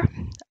great year.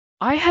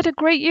 I had a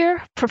great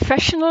year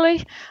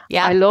professionally.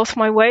 Yeah. I lost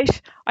my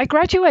weight. I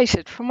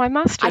graduated from my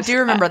master's. I do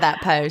remember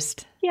that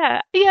post. Yeah.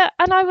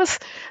 And I was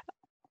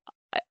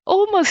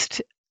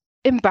almost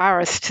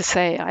embarrassed to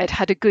say I'd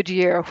had a good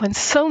year when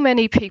so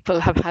many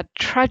people have had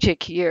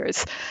tragic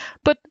years.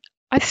 But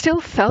I still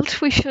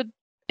felt we should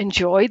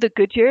enjoy the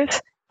good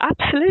years.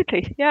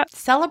 Absolutely. Yeah.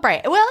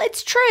 Celebrate. Well,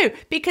 it's true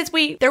because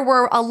there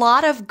were a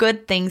lot of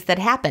good things that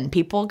happened.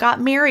 People got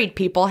married.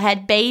 People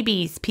had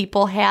babies.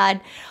 People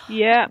had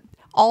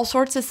all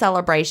sorts of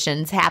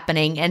celebrations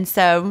happening. And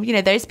so,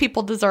 those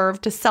people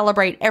deserve to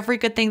celebrate every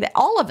good thing that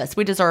all of us,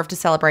 we deserve to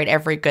celebrate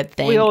every good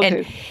thing. We all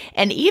do.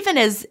 And even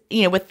as,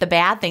 with the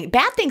bad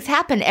things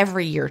happen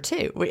every year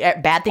too.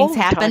 Bad things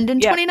happened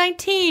in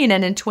 2019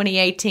 and in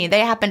 2018.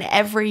 They happen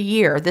every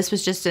year. This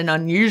was just an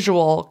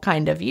unusual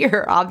kind of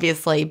year,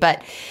 obviously,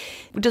 but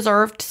we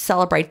deserve to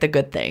celebrate the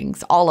good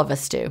things. All of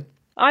us do.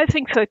 I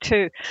think so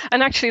too.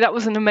 And actually, that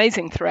was an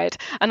amazing thread.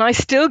 And I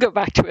still go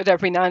back to it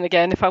every now and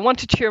again. If I want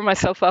to cheer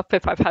myself up,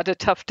 if I've had a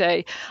tough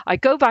day, I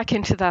go back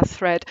into that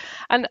thread.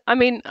 And I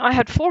mean, I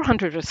had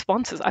 400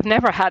 responses. I've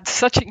never had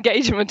such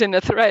engagement in a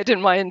thread in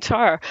my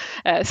entire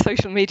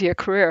social media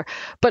career.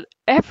 But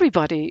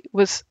everybody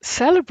was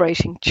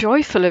celebrating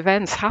joyful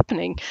events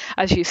happening.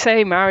 As you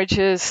say,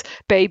 marriages,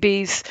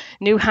 babies,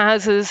 new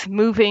houses,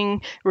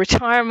 moving,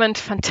 retirement,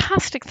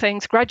 fantastic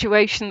things,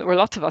 graduation. There were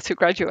lots of us who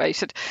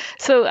graduated.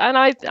 So, and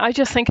I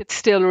just think it's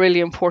still really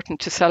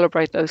important to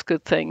celebrate those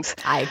good things.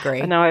 I agree.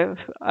 And now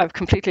I've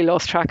completely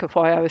lost track of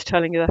why I was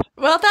telling you that.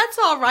 Well, that's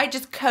all right.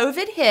 Just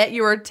COVID hit.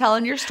 You were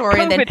telling your story.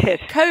 COVID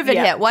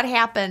hit. What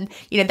happened?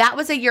 That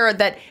was a year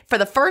that for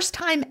the first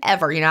time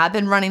ever, I've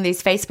been running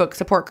these Facebook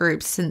support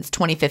groups since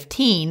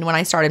 2015 when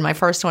I started my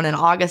first one in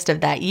August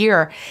of that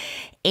year.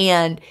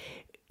 And,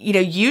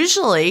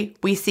 usually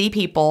we see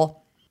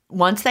people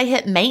once they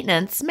hit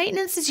maintenance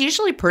is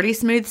usually pretty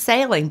smooth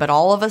sailing. But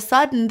all of a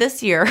sudden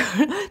this year,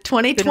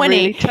 2020,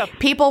 really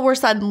people were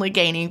suddenly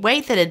gaining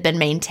weight that had been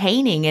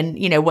maintaining.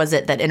 And, was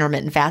it that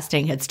intermittent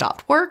fasting had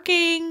stopped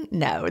working?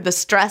 No, the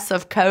stress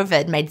of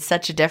COVID made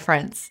such a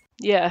difference.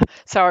 Yeah,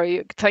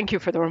 sorry. Thank you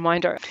for the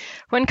reminder.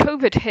 When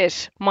COVID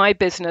hit, my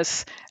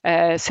business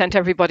sent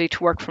everybody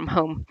to work from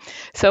home.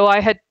 So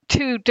I had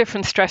two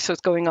different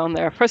stressors going on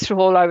there. First of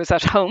all, I was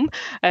at home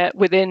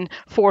within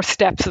 4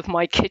 steps of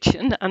my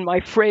kitchen and my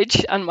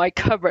fridge and my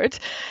cupboard.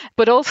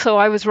 But also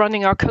I was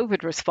running our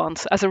COVID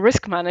response. As a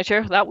risk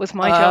manager, that was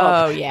my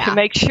job to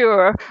make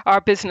sure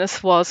our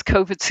business was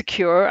COVID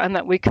secure and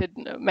that we could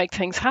make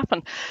things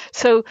happen.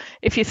 So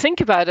if you think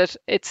about it,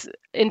 it's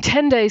in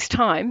 10 days'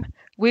 time,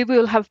 we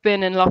will have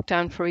been in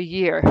lockdown for a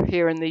year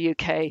here in the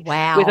UK.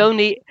 Wow.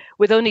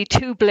 With only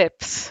 2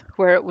 blips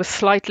where it was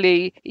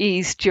slightly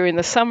eased during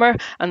the summer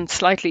and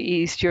slightly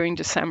eased during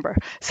December.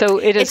 So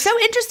it's so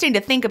interesting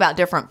to think about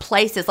different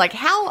places. Like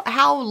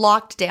how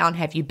locked down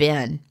have you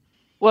been?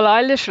 Well,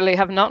 I literally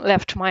have not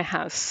left my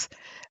house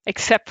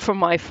except for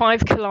my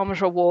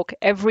 5-kilometer walk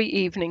every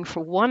evening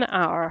for 1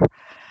 hour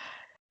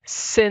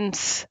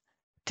since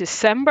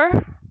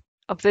December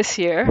of this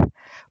year.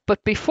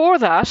 But before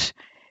that,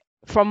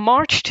 from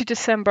March to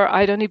December,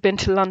 I'd only been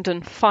to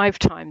London 5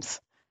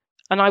 times,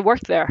 and I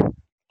worked there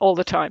all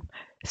the time.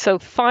 So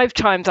 5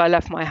 times I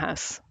left my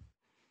house.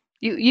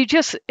 You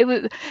just, it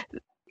was,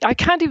 I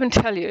can't even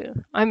tell you.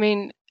 I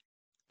mean,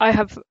 I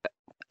have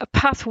a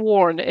path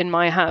worn in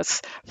my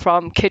house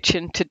from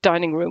kitchen to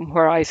dining room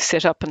where I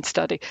sit up and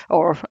study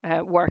or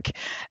work.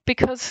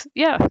 Because,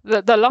 yeah,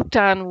 the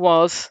lockdown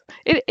was,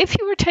 if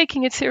you were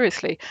taking it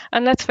seriously,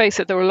 and let's face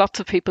it, there were lots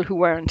of people who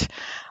weren't.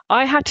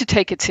 I had to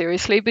take it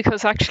seriously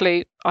because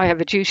actually I have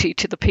a duty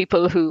to the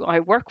people who I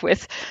work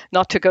with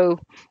not to go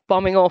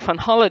bombing off on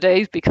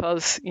holidays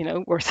because,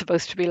 we're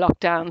supposed to be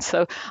locked down.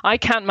 So I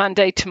can't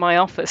mandate to my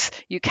office,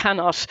 you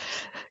cannot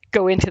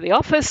go into the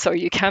office, or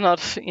you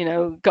cannot,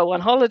 go on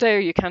holiday, or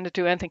you cannot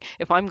do anything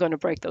if I'm going to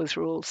break those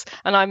rules.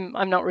 And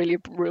I'm not really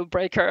a rule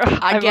breaker.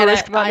 I'm a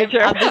risk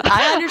manager.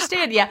 I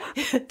understand. Yeah,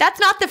 that's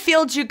not the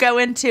field you go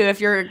into if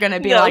you're going to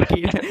be I'm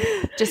going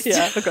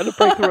to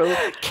break the rules,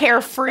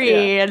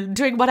 carefree and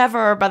doing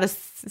whatever by the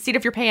seat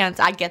of your pants.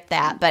 I get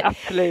that, but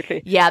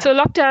absolutely, yeah. So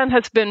lockdown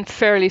has been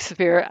fairly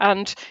severe,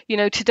 and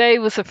today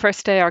was the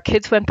first day our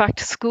kids went back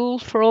to school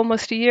for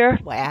almost a year.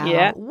 Wow.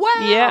 Yeah. Wow.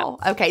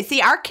 Yeah. Okay.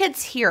 See, our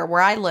kids here,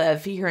 where I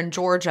live, here in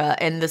Georgia,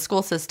 in the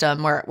school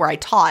system where I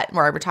taught,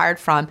 where I retired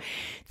from,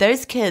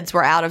 those kids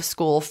were out of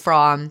school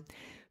from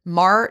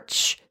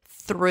March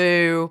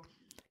through.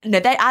 No,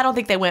 I don't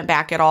think they went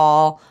back at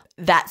all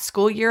that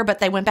school year, but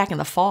they went back in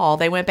the fall.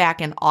 They went back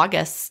in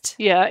August.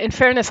 Yeah, in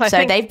fairness, I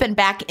think they've been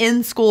back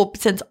in school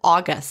since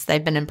August.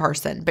 They've been in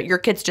person, but your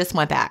kids just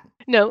went back.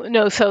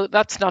 No, so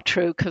that's not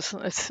true because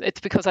it's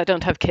because I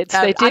don't have kids.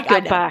 They did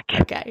go back.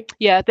 Okay.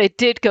 Yeah, they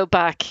did go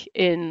back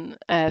in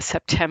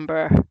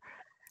September.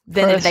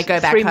 Then they go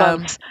back 3 home.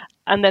 months,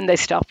 and then they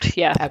stopped.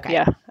 Yeah. Okay.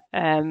 Yeah.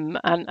 And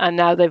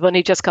now they've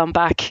only just gone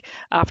back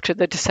after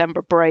the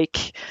December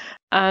break,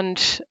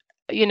 and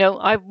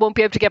I won't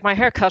be able to get my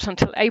hair cut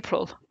until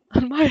April.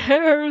 And my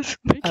hair is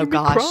making me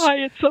cry.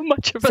 It's so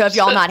much of it. So have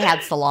y'all not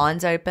had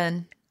salons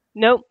open?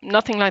 No,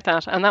 nothing like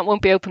that. And that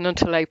won't be open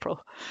until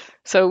April.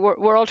 So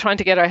we're all trying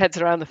to get our heads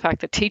around the fact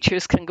that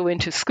teachers can go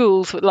into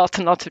schools with lots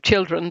and lots of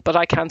children, but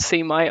I can't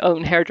see my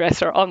own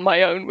hairdresser on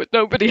my own with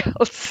nobody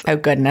else. Oh,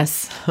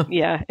 goodness.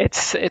 Yeah,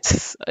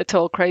 it's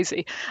all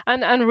crazy.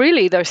 And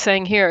really, they're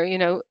saying here,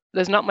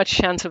 there's not much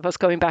chance of us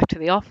going back to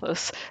the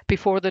office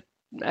before the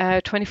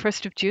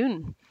 21st of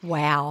June.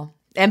 Wow.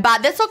 And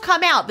this will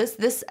come out.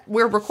 This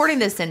we're recording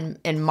this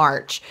in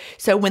March.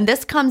 So when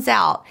this comes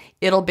out,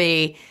 it'll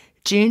be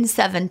June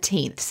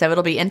 17th. So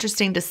it'll be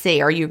interesting to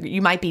see. Or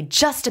you might be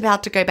just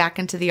about to go back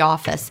into the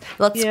office.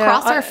 Let's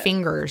cross our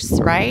fingers,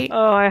 right? Oh,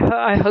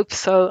 I hope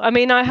so. I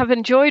mean, I have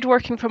enjoyed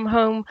working from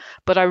home,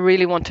 but I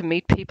really want to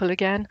meet people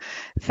again.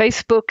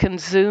 Facebook and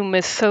Zoom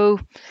is so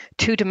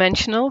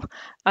two-dimensional.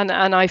 And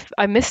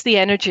I miss the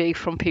energy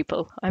from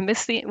people.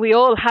 We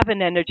all have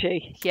an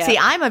energy. Yeah. See,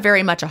 I'm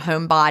very much a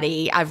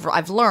homebody.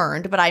 I've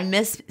learned, but I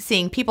miss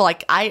seeing people.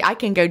 Like I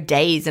can go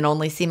days and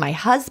only see my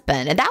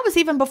husband. And that was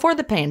even before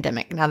the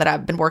pandemic, now that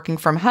I've been working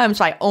from home.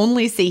 So I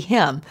only see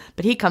him,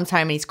 but he comes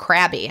home and he's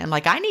crabby. I'm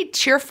like, I need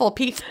cheerful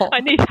people. I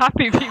need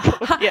happy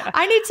people. Yeah.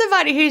 I need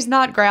somebody who's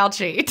not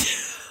grouchy.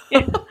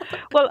 Yeah.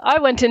 Well, I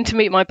went in to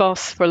meet my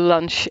boss for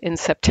lunch in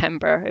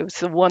September. It was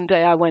the one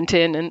day I went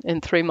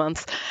in 3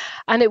 months.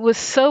 And it was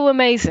so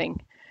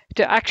amazing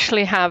to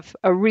actually have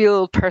a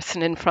real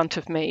person in front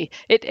of me.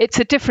 It's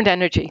a different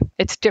energy.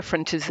 It's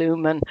different to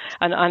Zoom and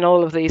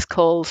all of these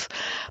calls.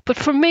 But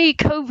for me,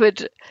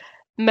 COVID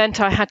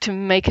meant I had to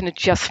make an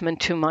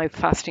adjustment to my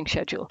fasting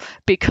schedule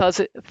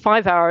because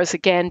 5 hours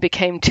again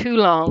became too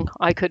long.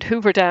 I could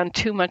hoover down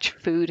too much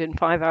food in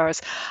 5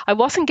 hours. I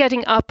wasn't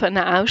getting up and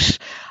out.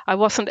 I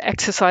wasn't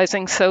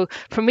exercising. So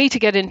for me to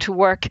get into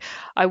work,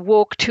 I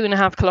walked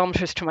 2.5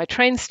 kilometers to my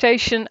train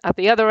station. At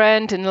the other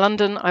end in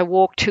London, I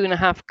walked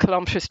 2.5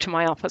 kilometers to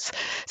my office.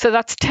 So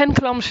that's 10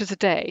 kilometers a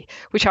day,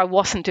 which I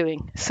wasn't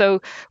doing.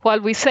 So while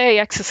we say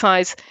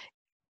exercise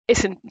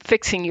isn't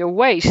fixing your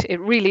weight, it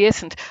really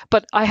isn't.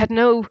 But I had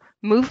no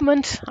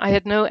movement, I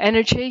had no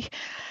energy.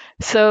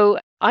 So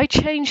I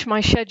changed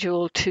my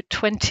schedule to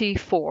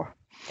 24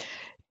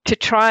 to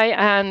try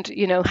and,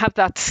 have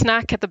that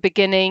snack at the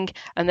beginning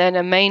and then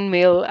a main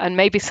meal and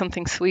maybe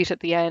something sweet at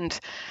the end,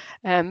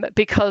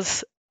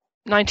 because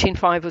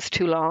 19.5 was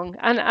too long.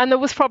 And there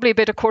was probably a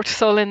bit of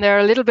cortisol in there,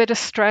 a little bit of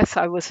stress.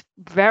 I was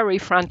very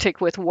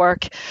frantic with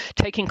work,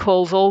 taking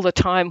calls all the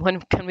time. When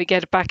can we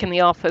get back in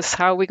the office?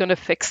 How are we going to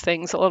fix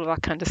things? All of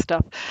that kind of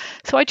stuff.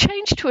 So I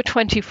changed to a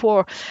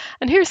 24.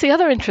 And here's the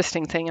other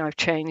interesting thing I've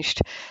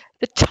changed.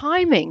 The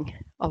timing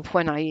of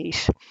when I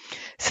eat.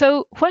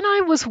 So when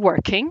I was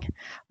working,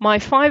 my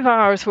 5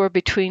 hours were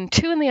between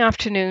 2 in the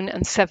afternoon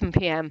and 7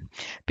 p.m.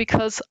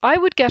 because I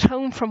would get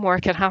home from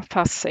work at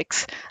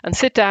 6:30 and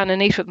sit down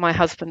and eat with my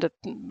husband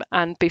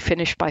and be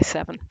finished by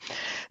 7.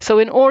 So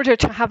in order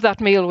to have that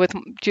meal with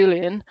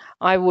Julian,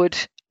 I would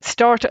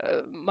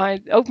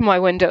open my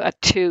window at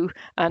 2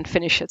 and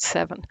finish at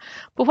 7.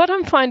 But what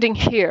I'm finding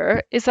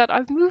here is that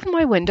I've moved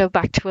my window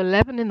back to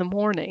 11 in the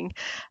morning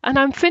and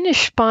I'm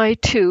finished by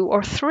 2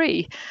 or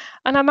 3.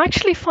 And I'm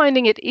actually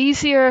finding it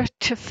easier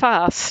to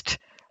fast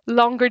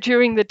longer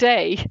during the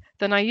day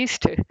than I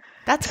used to.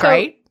 That's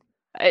great.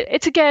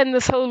 it's again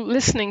this whole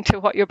listening to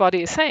what your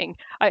body is saying.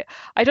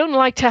 I don't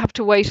like to have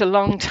to wait a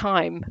long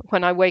time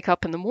when I wake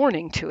up in the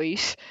morning to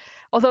eat.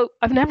 Although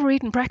I've never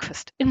eaten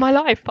breakfast in my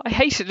life. I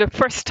hated the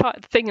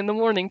thing in the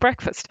morning,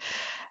 breakfast.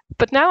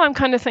 But now I'm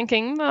kind of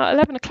thinking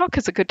 11 o'clock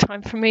is a good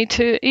time for me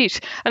to eat.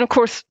 And of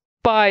course,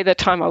 by the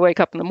time I wake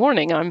up in the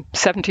morning, I'm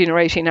 17 or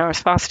 18 hours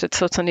fasted.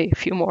 So it's only a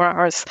few more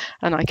hours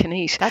and I can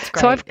eat. That's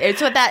great.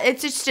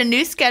 It's just a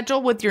new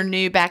schedule with your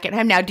new back at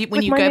home. Now,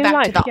 when you go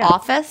back to the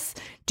office,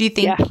 do you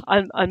think? Yeah,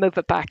 I'll move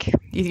it back.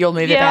 You'll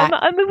move it back? Yeah,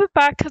 I'll move it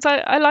back because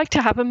I like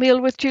to have a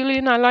meal with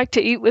Julian. I like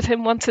to eat with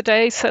him once a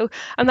day.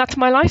 And that's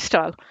my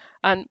lifestyle.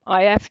 And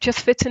IF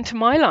just fits into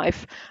my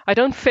life. I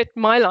don't fit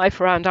my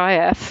life around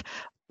IF.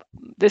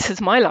 This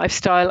is my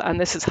lifestyle and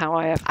this is how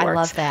IF works. I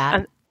love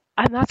that.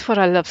 And that's what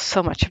I love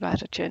so much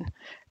about it, Jen,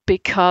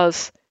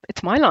 because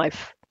it's my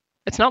life.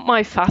 It's not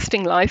my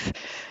fasting life.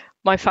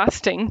 My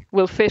fasting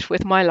will fit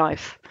with my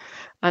life.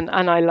 And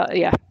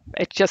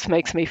it just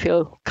makes me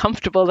feel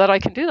comfortable that I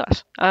can do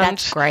that.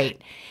 That's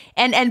great.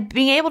 And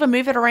being able to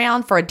move it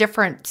around for a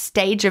different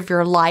stage of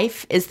your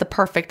life is the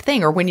perfect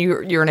thing. Or when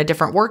you're in a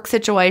different work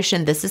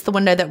situation, this is the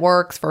window that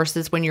works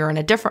versus when you're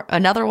in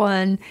another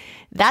one,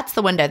 that's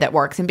the window that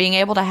works. And being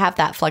able to have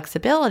that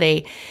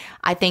flexibility,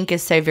 I think,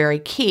 is so very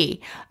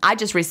key. I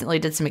just recently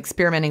did some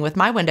experimenting with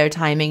my window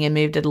timing and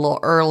moved it a little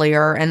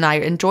earlier, and I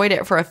enjoyed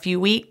it for a few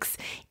weeks,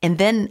 and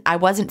then I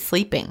wasn't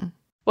sleeping.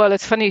 Well,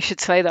 it's funny you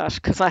should say that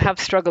because I have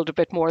struggled a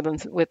bit more than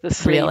with the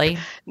sleep. Really?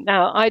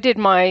 Now, I did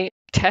my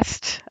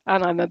test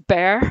and I'm a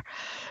bear.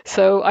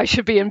 So I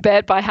should be in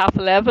bed by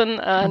 11:30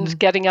 and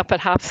getting up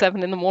at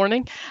 7:30 in the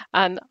morning.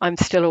 And I'm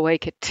still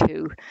awake at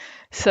 2.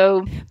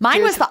 So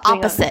mine was the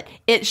opposite.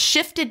 It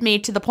shifted me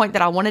to the point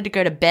that I wanted to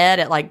go to bed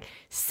at like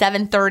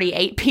 7:30,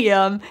 8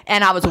 p.m.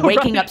 And I was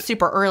waking up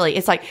super early.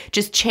 It's like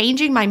just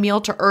changing my meal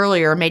to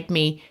earlier made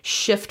me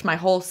shift my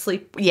whole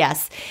sleep.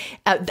 Yes.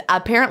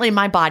 Apparently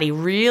my body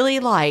really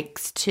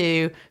likes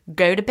to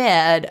go to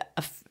bed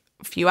a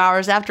few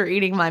hours after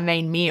eating my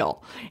main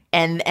meal.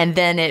 And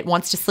then it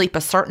wants to sleep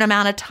a certain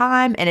amount of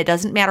time, and it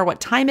doesn't matter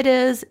what time it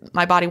is,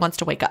 my body wants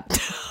to wake up.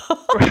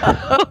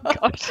 Oh,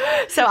 gosh.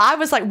 So I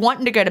was like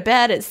wanting to go to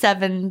bed at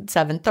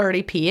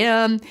 7:30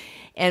 p.m.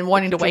 and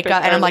wanting to wake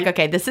up. And I'm like,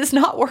 okay, this is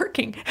not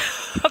working.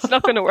 That's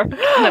not going to work.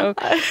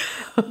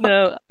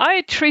 No.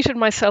 I treated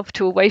myself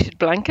to a weighted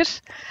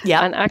blanket.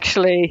 Yeah. And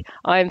actually,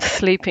 I'm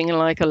sleeping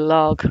like a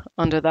log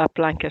under that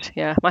blanket.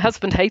 Yeah. My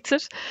husband hates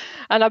it.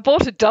 And I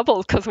bought a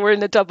double because we're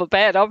in a double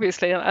bed,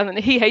 obviously. And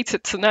he hates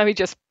it. So now he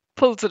just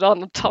pulls it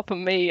on top of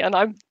me, and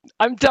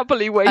I'm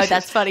doubly weighted. Oh,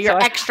 that's funny.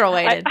 You're extra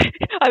weighted.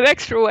 I'm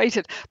extra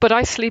weighted, but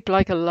I sleep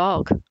like a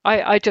log.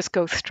 I just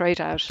go straight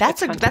out.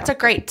 That's a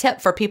great tip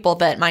for people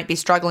that might be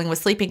struggling with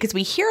sleeping, because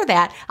we hear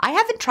that. I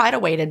haven't tried a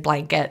weighted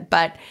blanket,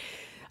 but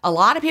a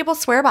lot of people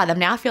swear by them.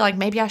 Now I feel like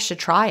maybe I should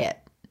try it.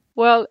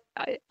 Well,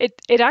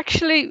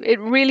 it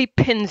really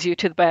pins you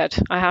to the bed,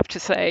 I have to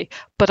say.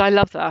 But I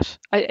love that.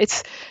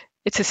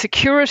 It's a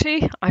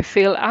security. I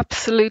feel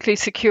absolutely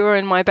secure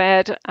in my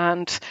bed,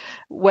 and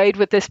weighed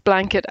with this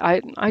blanket,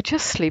 I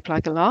just sleep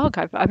like a log.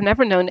 I've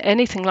never known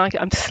anything like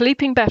it. I'm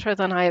sleeping better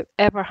than I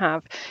ever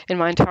have in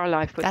my entire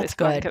life with this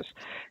blanket.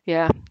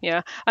 Yeah.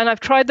 And I've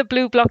tried the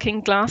blue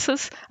blocking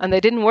glasses, and they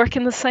didn't work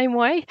in the same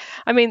way.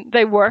 I mean,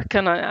 they work,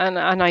 and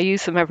I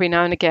use them every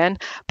now and again,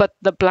 but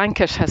the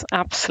blanket has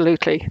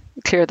absolutely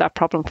cleared that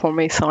problem for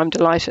me. So I'm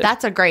delighted.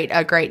 That's a great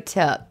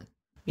tip.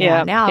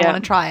 Yeah, now I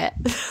want to try it.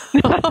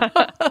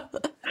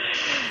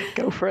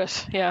 Go for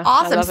it. Yeah.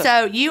 Awesome.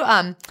 So you,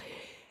 how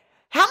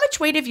much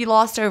weight have you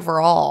lost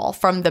overall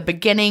from the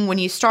beginning when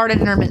you started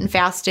intermittent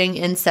fasting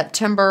in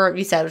September,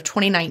 you said, of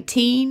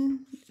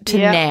 2019 to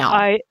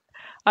now?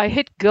 I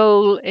hit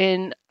goal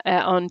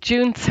on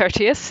June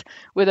 30th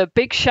with a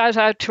big shout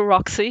out to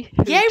Roxy,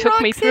 who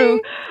took me through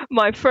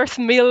my first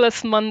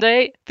mealless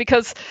Monday,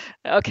 because,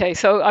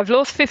 so I've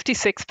lost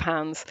 56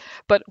 pounds,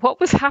 but what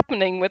was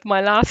happening with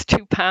my last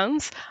 2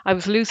 pounds, I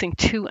was losing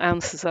 2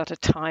 ounces at a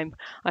time.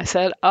 I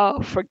said,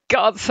 oh, for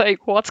God's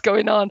sake, what's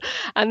going on?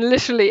 And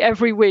literally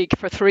every week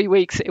for 3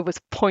 weeks, it was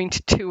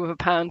 0.2 of a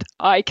pound.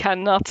 I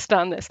cannot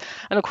stand this.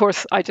 And of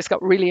course, I just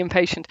got really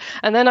impatient.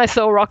 And then I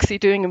saw Roxy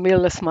doing a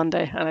mealless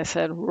Monday, and I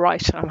said,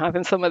 right, I'm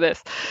having some of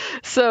this.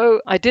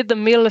 So I did the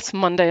mealless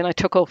Monday, and I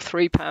took off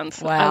 3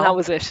 pounds. Wow. And that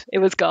was it. It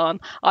was gone.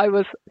 I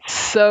was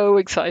so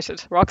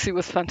excited. Roxy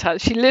was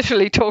fantastic. She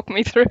literally talked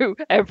me through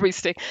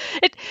everything.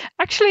 It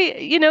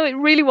actually, it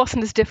really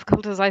wasn't as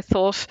difficult as I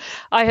thought.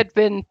 I had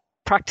been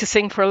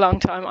practicing for a long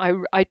time.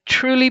 I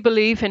truly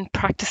believe in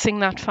practicing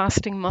that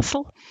fasting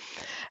muscle.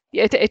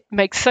 It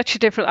makes such a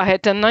difference. I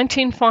had done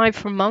 19.5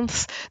 for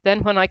months.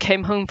 Then when I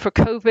came home for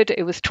COVID,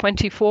 it was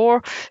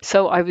 24.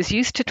 So I was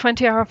used to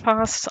 20-hour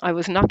fasts. I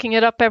was knocking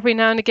it up every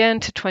now and again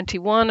to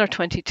 21 or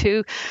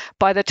 22.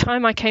 By the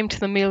time I came to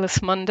the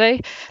mealless Monday,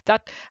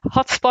 that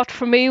hot spot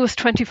for me was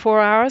 24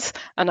 hours.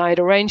 And I had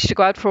arranged to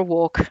go out for a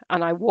walk,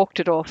 and I walked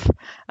it off.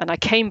 And I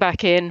came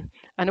back in,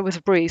 and it was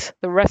a breeze.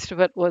 The rest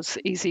of it was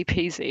easy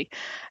peasy.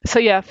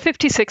 So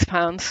 56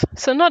 pounds.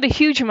 So not a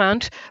huge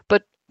amount,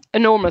 but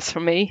enormous for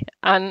me.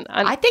 And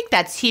I think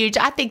that's huge.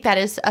 I think that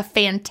is a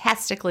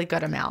fantastically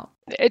good amount.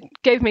 it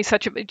gave me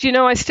such a, do you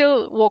know, I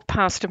still walk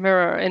past a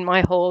mirror in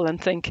my hall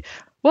and think,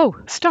 whoa,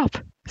 stop.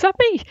 Is that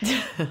me?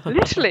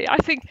 Literally, I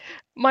think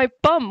my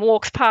bum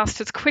walks past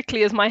as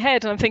quickly as my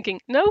head, and I'm thinking,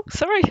 no,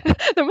 sorry,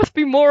 there must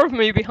be more of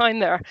me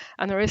behind there,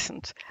 and there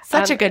isn't.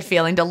 Such a good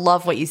feeling to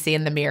love what you see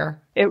in the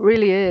mirror. It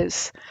really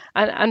is.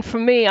 And for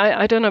me,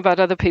 I don't know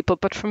about other people,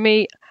 but for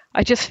me,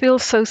 I just feel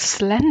so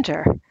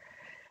slender.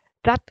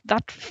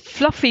 That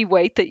fluffy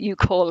weight that you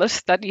call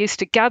it, that used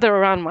to gather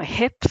around my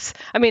hips.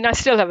 I mean, I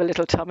still have a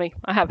little tummy.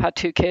 I have had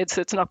 2 kids.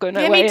 It's not going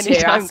away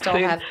anytime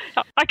soon.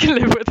 I can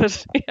live with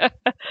it. Yeah.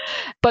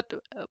 But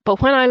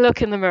when I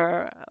look in the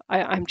mirror,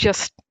 I'm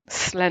just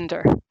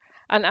slender.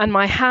 And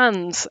my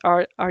hands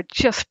are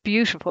just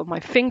beautiful. My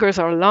fingers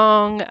are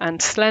long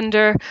and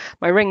slender.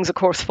 My rings, of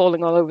course,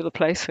 falling all over the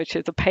place, which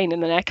is a pain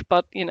in the neck.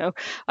 But, you know,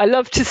 I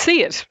love to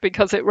see it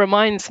because it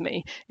reminds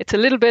me. It's a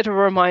little bit of a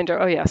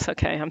reminder, oh, yes,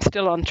 okay, I'm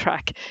still on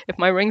track. If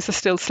my rings are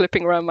still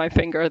slipping around my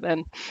finger,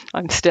 then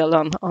I'm still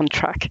on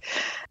track.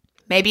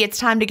 Maybe it's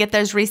time to get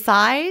those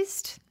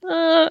resized?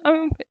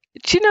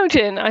 Do you know,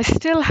 Jen, I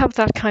still have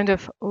that kind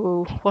of,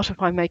 oh, what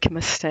if I make a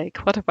mistake?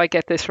 What if I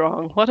get this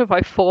wrong? What if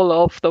I fall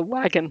off the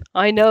wagon?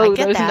 I know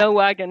there's no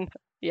wagon.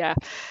 Yeah.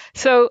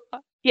 So,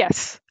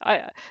 yes,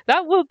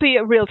 that will be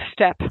a real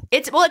step.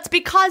 It's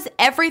because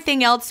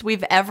everything else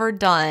we've ever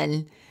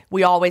done,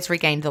 we always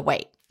regained the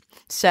weight.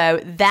 So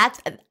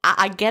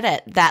I get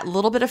it. That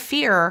little bit of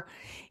fear,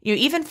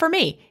 even for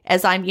me,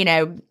 as I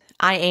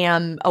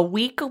am a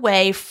week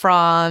away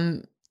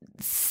from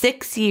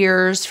 6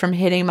 years from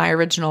hitting my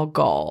original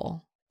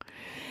goal.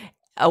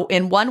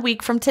 In 1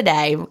 week from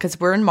today, because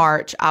we're in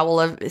March, I will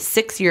have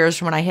 6 years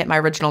from when I hit my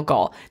original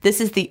goal.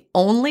 This is the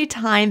only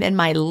time in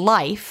my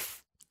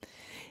life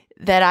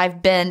that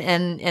I've been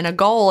in a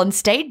goal and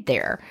stayed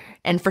there.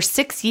 And for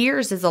 6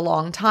 years is a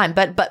long time.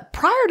 But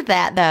prior to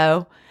that,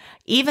 though,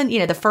 even,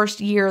 the first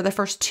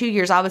 2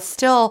 years, I was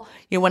still,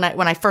 when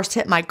I first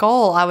hit my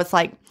goal, I was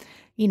like,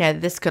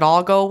 this could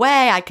all go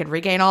away. I could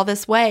regain all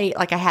this weight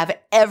like I have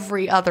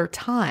every other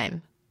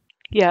time.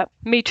 Yeah,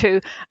 me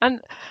too.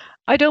 And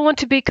I don't want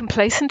to be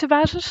complacent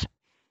about it.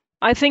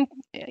 I think,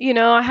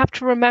 I have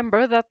to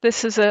remember that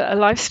this is a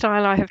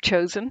lifestyle I have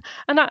chosen.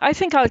 And I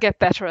think I'll get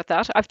better at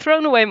that. I've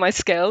thrown away my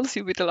scales.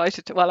 You'll be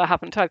delighted to. Well, I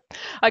haven't.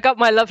 I got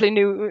my lovely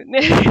new.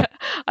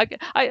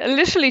 I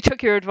literally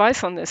took your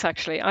advice on this,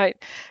 actually.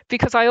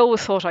 Because I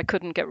always thought I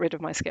couldn't get rid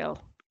of my scale.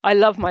 I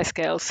love my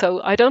scale,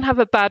 so I don't have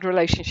a bad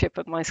relationship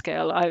with my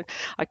scale. I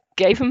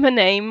gave him a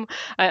name.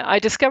 I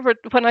discovered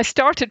when I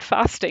started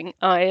fasting,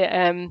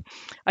 I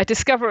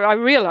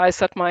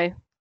realized that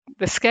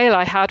the scale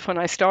I had when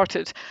I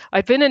started,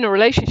 I'd been in a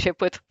relationship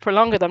with for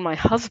longer than my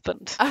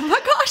husband. Oh my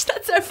gosh,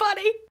 that's so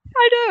funny.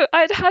 I know.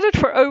 I'd had it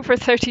for over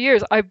 30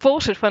 years. I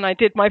bought it when I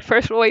did my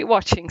first weight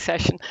watching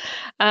session.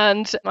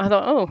 And I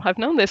thought, oh, I've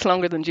known this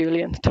longer than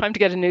Julian. Time to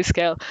get a new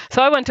scale.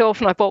 So I went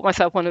off and I bought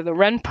myself one of the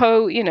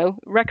Renpo,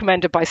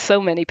 recommended by so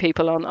many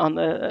people on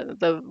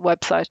the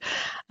website.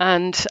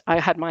 And I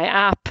had my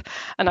app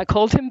and I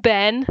called him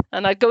Ben.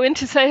 And I'd go in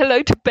to say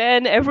hello to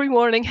Ben every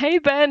morning. Hey,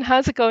 Ben,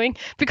 how's it going?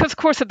 Because, of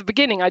course, at the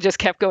beginning, I just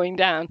kept going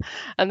down.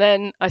 And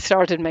then I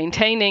started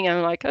maintaining. And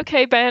I'm like,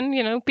 okay, Ben,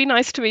 be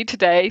nice to me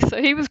today.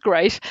 So he was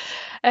great.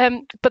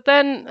 But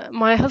then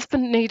my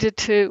husband needed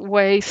to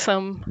weigh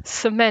some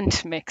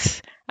cement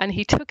mix and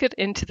he took it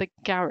into the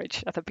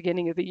garage at the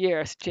beginning of the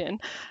year, Jen.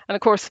 And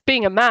of course,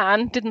 being a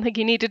man, didn't think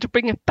he needed to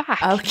bring it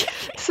back.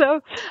 Okay.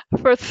 So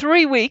for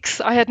 3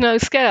 weeks, I had no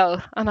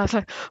scale. And I was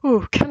like,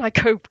 oh, can I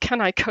cope?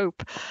 Can I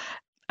cope?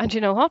 And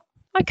you know what?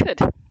 I could.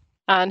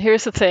 And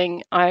here's the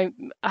thing, I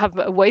have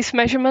a waist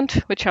measurement,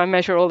 which I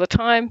measure all the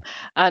time.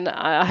 And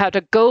I had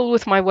a goal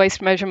with my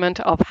waist measurement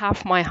of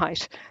half my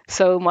height.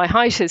 So my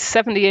height is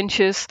 70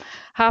 inches,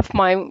 half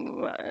my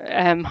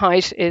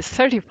height is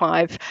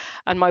 35,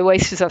 and my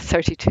waist is at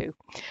 32.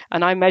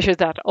 And I measure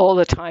that all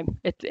the time.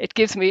 It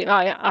gives me,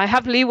 I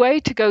have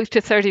leeway to go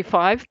to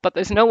 35, but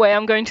there's no way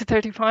I'm going to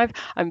 35.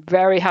 I'm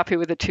very happy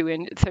with a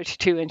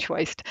 32-inch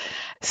waist.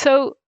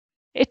 So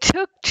it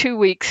took 2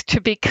 weeks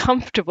to be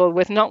comfortable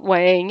with not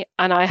weighing,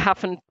 and I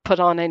haven't put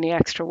on any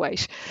extra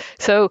weight.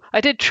 So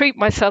I did treat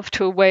myself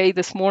to a weigh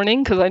this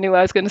morning because I knew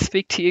I was going to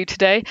speak to you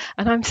today,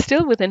 and I'm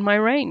still within my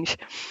range.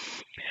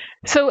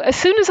 So as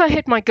soon as I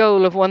hit my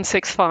goal of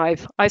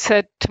 165, I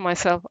said to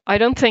myself, I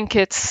don't think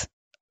it's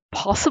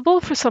possible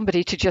for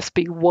somebody to just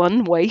be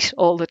one weight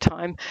all the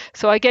time.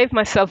 So I gave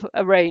myself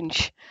a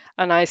range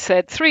and I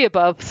said 3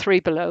 above,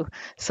 3 below.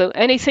 So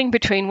anything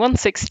between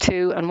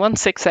 162 and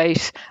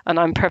 168, and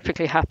I'm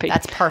perfectly happy.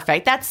 That's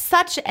perfect. That's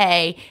such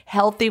a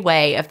healthy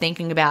way of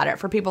thinking about it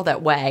for people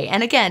that weigh.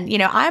 And again,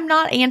 I'm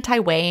not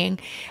anti-weighing,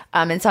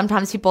 and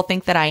sometimes people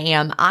think that I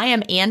am. I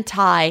am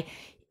anti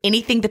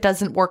anything that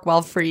doesn't work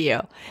well for you.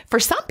 For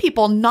some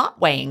people,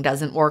 not weighing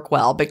doesn't work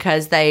well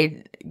because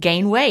they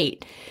gain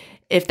weight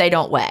if they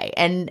don't weigh.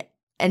 And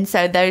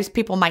so those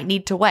people might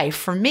need to weigh.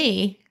 For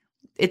me,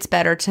 it's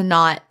better to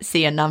not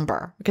see a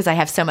number because I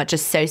have so much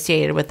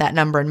associated with that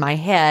number in my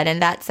head.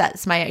 And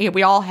that's my,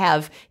 we all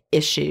have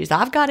issues.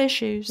 I've got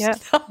issues. Yeah,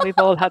 we've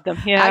all had them.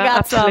 Yeah, I got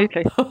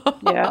absolutely.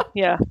 some.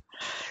 Yeah.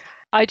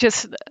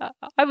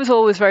 I was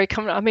always very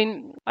comfortable. I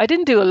mean, I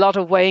didn't do a lot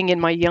of weighing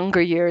in my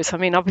younger years. I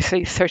mean,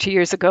 obviously 30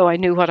 years ago, I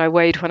knew what I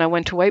weighed when I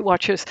went to Weight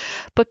Watchers.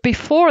 But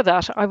before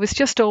that, I was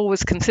just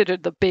always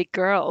considered the big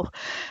girl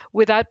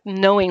without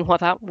knowing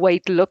what that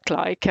weight looked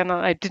like. And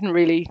I didn't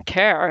really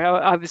care.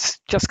 I was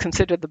just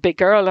considered the big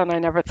girl, and I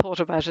never thought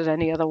about it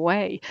any other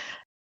way.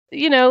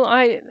 You know,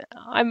 I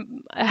have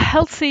a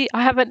healthy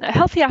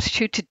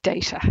attitude to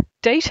data.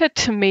 Data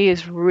to me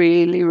is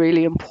really,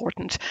 really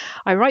important.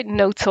 I write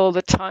notes all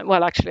the time.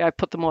 Well, actually, I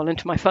put them all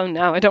into my phone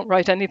now. I don't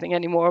write anything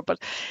anymore.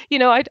 But, you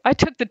know, I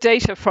took the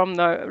data from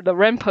the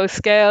Rempo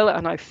scale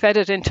and I fed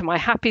it into my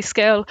happy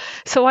scale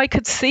so I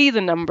could see the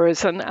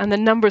numbers, and the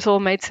numbers all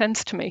made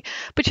sense to me.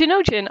 But, you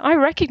know, Jen, I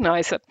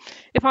recognize that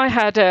if I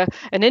had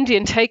an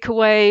Indian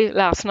takeaway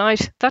last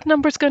night, that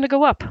number's going to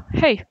go up.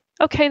 Hey,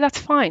 okay, that's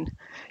fine.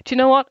 Do you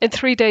know what? In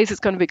 3 days, it's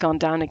going to be gone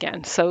down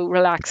again. So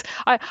relax.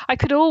 I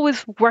could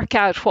always work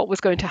out what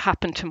was going to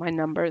happen to my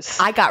numbers.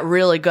 I got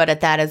really good at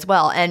that as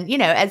well. And, you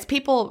know, as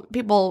people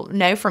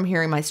know from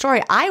hearing my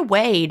story, I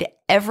weighed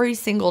every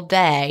single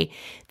day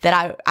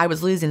that I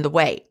was losing the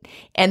weight.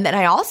 And then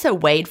I also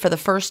weighed for the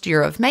first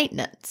year of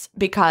maintenance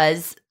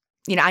because,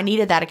 you know, I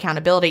needed that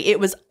accountability. It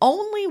was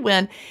only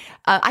when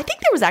I think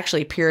there was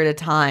actually a period of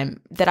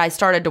time that I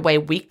started to weigh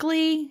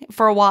weekly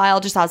for a while.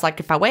 Just I was like,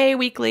 if I weigh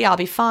weekly, I'll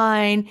be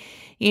fine.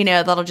 You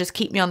know, that'll just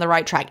keep me on the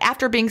right track.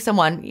 After being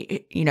someone,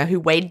 you know, who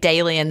weighed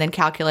daily and then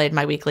calculated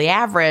my weekly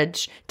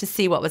average to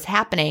see what was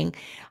happening,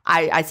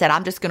 I said,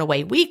 I'm just going to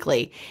weigh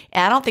weekly.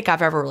 And I don't think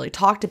I've ever really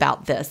talked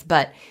about this,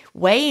 but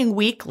weighing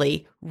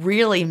weekly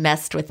really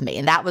messed with me.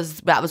 And that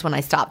was when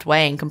I stopped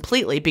weighing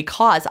completely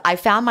because I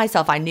found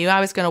myself, I knew I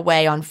was going to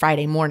weigh on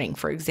Friday morning,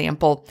 for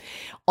example.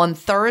 On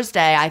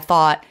Thursday, I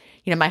thought,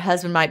 you know, my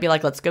husband might be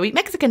like, let's go eat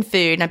Mexican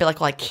food. And I'd be like,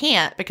 well, I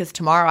can't because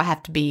tomorrow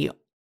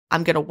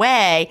I'm going to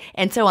weigh.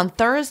 And so on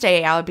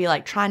Thursday, I would be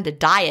like trying to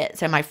diet.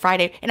 So my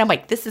Friday, and I'm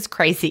like, this is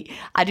crazy.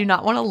 I do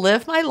not want to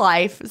live my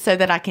life so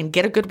that I can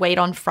get a good weight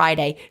on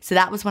Friday. So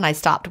that was when I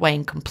stopped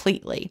weighing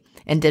completely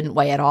and didn't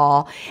weigh at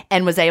all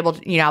and was able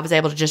to, you know, I was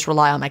able to just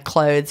rely on my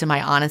clothes and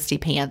my honesty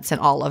pants and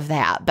all of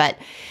that. But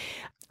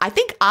I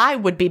think I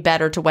would be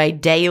better to weigh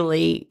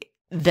daily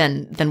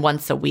than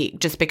once a week,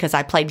 just because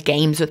I played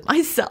games with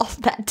myself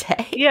that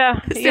day. Yeah,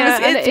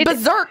 it's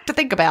berserk to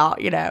think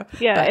about, you know.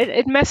 Yeah,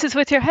 it messes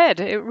with your head.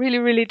 It really,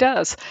 really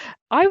does.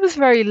 I was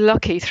very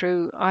lucky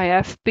through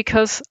IF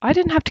because I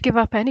didn't have to give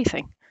up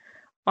anything.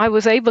 I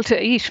was able to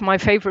eat my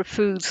favorite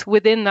foods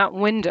within that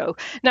window.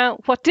 Now,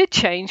 what did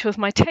change was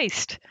my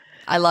taste.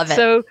 I love it.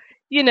 So,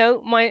 you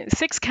know, my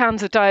 6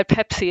 cans of Diet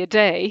Pepsi a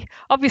day,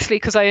 obviously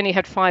because I only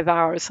had 5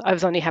 hours, I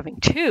was only having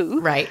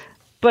 2. Right.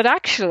 But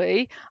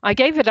actually, I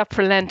gave it up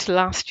for Lent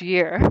last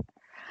year.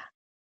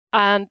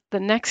 And the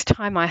next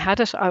time I had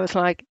it, I was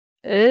like,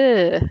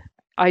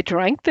 I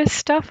drank this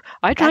stuff.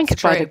 I drank it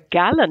by the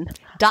gallon.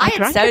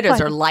 Diet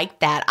sodas are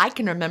like that. I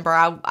can remember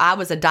I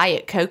was a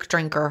Diet Coke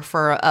drinker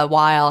for a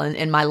while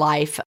in my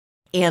life.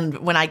 And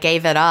when I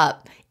gave it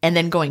up and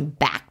then going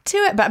back to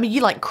it, but I mean,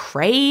 you like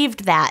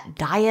craved that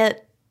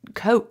Diet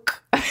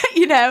Coke,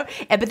 you know,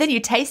 but then you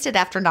taste it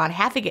after not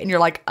having it and you're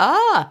like,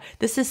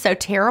 this is so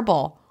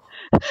terrible.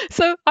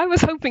 So I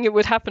was hoping it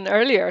would happen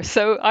earlier.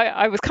 So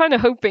I was kind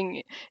of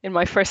hoping in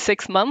my first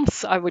 6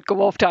 months I would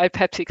go off Diet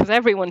Pepsi because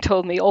everyone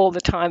told me all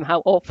the time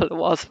how awful it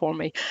was for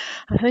me.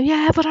 I said,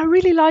 yeah, but I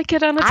really like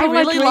it. And it's I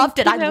really loved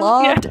it. You know? I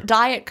loved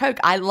Diet Coke.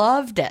 I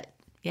loved it.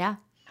 Yeah.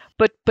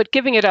 But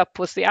giving it up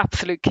was the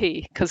absolute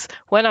key because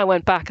when I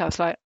went back, I was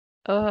like,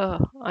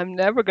 I'm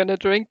never going to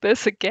drink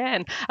this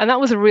again. And that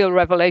was a real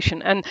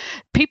revelation. And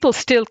people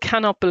still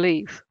cannot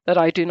believe that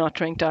I do not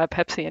drink Diet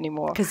Pepsi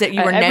anymore. Because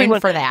you were known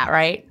for that,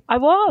 right? I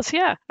was,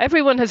 yeah.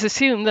 Everyone has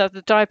assumed that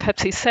the Diet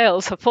Pepsi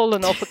sales have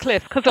fallen off a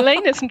cliff because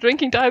Elaine isn't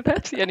drinking Diet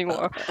Pepsi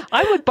anymore.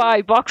 I would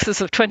buy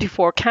boxes of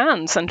 24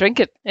 cans and drink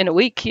it in a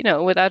week, you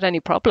know, without any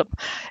problem.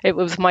 It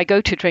was my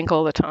go-to drink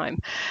all the time.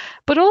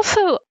 But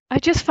also, I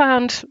just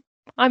found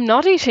I'm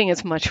not eating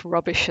as much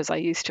rubbish as I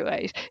used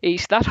to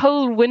eat. That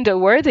whole window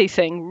worthy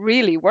thing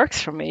really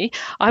works for me.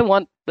 I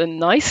want the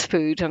nice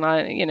food and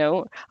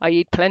I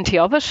eat plenty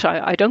of it.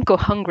 I don't go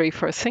hungry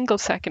for a single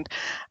second.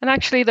 And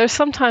actually there's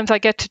sometimes I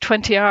get to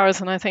 20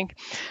 hours and I think,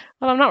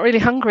 well, I'm not really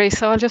hungry,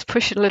 so I'll just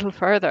push it a little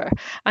further.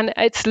 And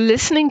it's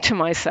listening to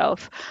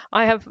myself.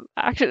 I have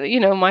actually,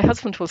 my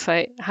husband will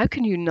say, how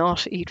can you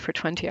not eat for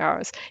 20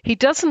 hours? He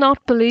does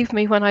not believe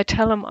me when I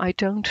tell him I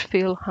don't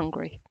feel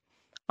hungry.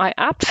 I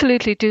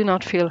absolutely do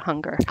not feel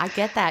hunger. I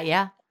get that,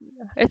 yeah.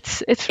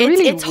 It's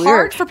really it's weird.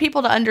 Hard for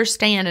people to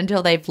understand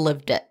until they've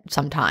lived it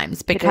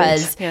sometimes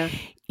because, yeah.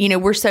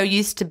 we're so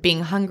used to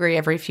being hungry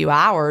every few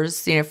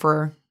hours,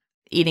 for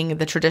eating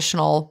the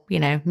traditional,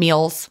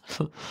 meals.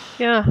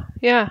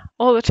 Yeah,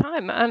 all the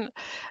time. And,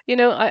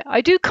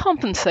 I do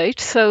compensate.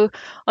 So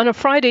on a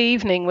Friday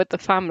evening with the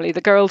family,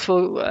 the girls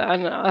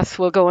and us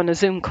will go on a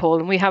Zoom call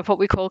and we have what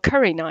we call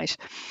curry night.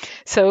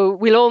 So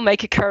we'll all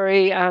make a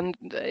curry and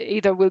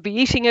either we'll be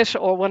eating it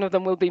or one of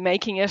them will be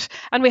making it.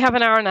 And we have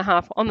an hour and a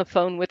half on the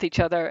phone with each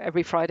other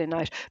every Friday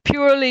night,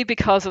 purely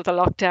because of the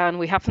lockdown.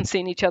 We haven't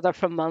seen each other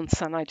for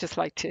months and I just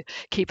like to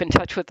keep in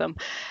touch with them.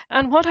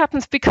 And what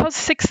happens, because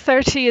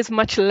 6:30 is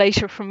much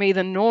later for me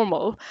than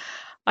normal,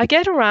 I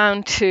get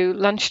around to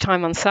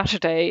lunchtime on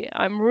Saturday.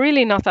 I'm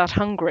really not that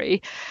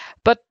hungry,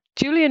 but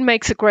Julian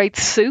makes a great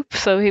soup.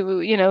 So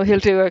he'll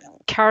do a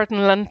carrot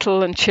and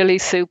lentil and chili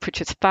soup,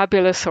 which is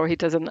fabulous, or he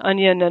does an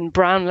onion and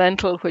brown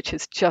lentil, which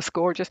is just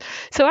gorgeous.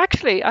 So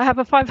actually, I have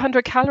a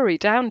 500-calorie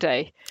down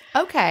day.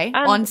 Okay,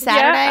 And on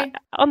Saturday? Yeah,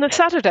 on the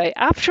Saturday.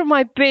 After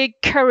my big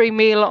curry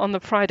meal on the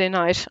Friday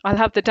night, I'll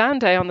have the down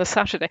day on the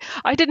Saturday.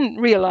 I didn't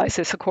realize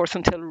this, of course,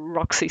 until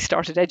Roxy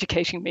started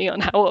educating me on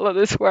how all of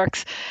this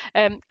works.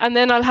 And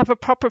then I'll have a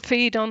proper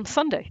feed on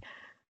Sunday.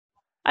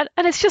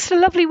 And it's just a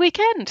lovely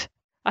weekend.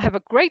 I have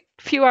a great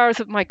few hours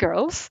with my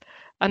girls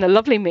and a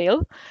lovely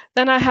meal.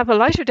 Then I have a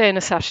lighter day on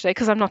a Saturday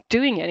because I'm not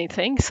doing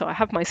anything. So I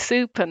have my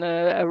soup and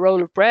a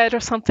roll of bread or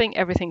something.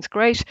 Everything's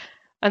great.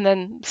 And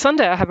then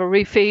Sunday I have a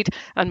refeed,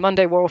 and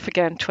Monday we're off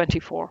again,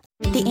 24.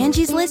 The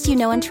Angie's List you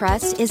know and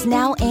trust is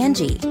now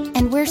Angie,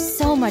 and we're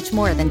so much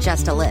more than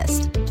just a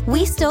list.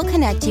 We still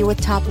connect you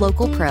with top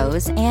local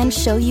pros and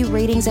show you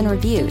ratings and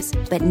reviews,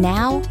 but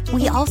now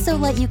we also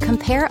let you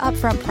compare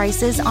upfront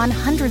prices on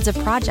hundreds of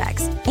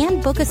projects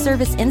and book a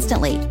service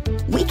instantly.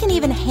 We can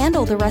even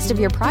handle the rest of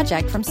your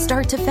project from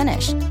start to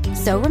finish.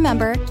 So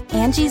remember,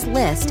 Angie's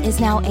List is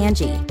now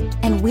Angie,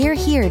 and we're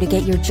here to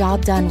get your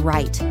job done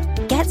right.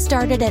 Get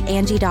started at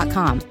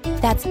Angie.com.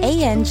 That's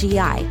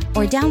ANGI,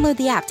 or download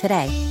the app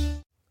today.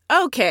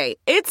 Okay,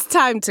 it's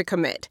time to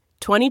commit.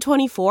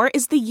 2024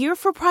 is the year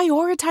for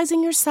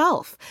prioritizing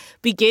yourself.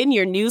 Begin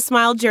your new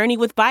smile journey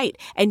with Byte,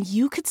 and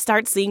you could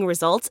start seeing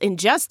results in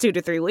just 2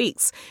 to 3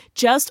 weeks.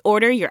 Just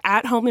order your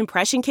at-home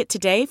impression kit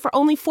today for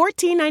only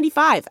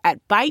 $14.95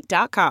 at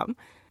Byte.com.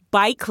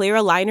 Byte Clear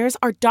aligners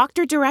are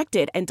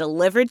doctor-directed and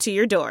delivered to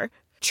your door.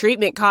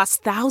 Treatment costs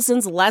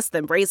thousands less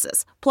than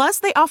braces. Plus,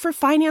 they offer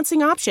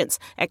financing options,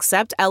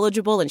 accept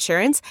eligible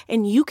insurance,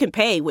 and you can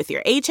pay with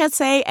your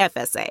HSA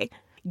FSA.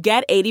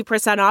 Get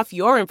 80% off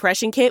your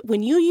impression kit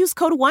when you use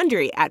code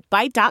WONDERY at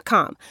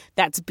Byte.com.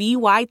 That's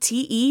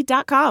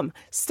BYTE.com.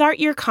 Start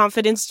your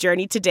confidence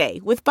journey today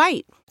with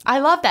Byte. I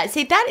love that.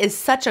 See, that is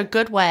such a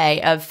good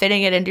way of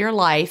fitting it into your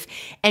life.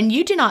 And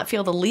you do not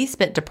feel the least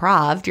bit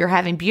deprived. You're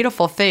having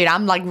beautiful food.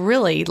 I'm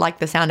really like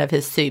the sound of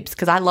his soups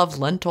because I love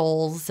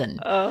lentils.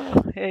 And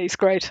Oh, yeah, he's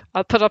great.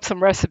 I'll put up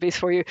some recipes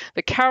for you.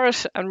 The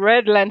carrot and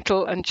red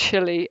lentil and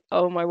chili.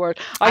 Oh, my word.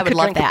 I would could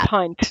love drink that. a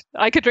pint.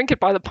 I could drink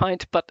it by the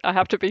pint, but I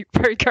have to be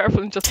very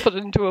careful and just put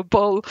it into a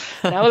bowl.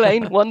 Now,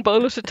 Elaine, one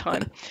bowl at a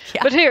time.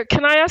 Yeah. But here,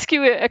 can I ask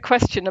you a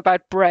question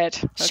about bread?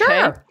 Okay?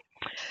 Sure.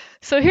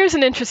 So here's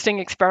an interesting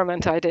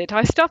experiment I did.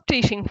 I stopped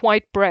eating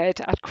white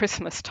bread at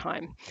Christmas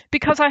time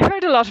because I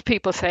heard a lot of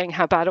people saying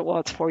how bad it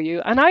was for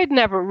you, and I'd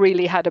never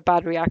really had a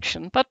bad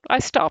reaction, but I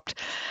stopped.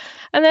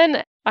 And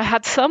then I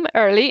had some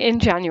early in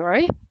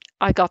January.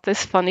 I got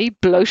this funny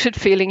bloated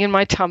feeling in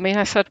my tummy, and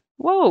I said,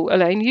 whoa,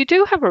 Elaine, you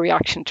do have a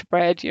reaction to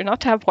bread. You're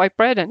not to have white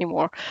bread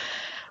anymore.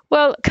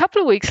 Well, a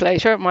couple of weeks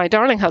later, my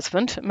darling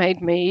husband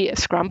made me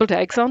scrambled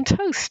eggs on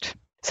toast.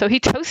 So he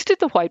toasted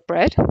the white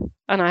bread,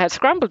 and I had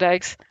scrambled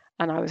eggs,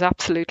 and I was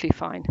absolutely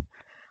fine.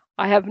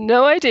 I have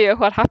no idea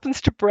what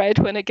happens to bread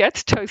when it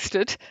gets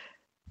toasted,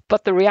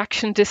 but the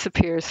reaction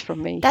disappears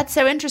from me. That's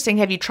so interesting.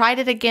 Have you tried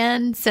it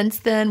again since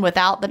then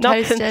without the Not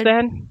toasted? since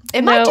then.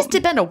 It No. might just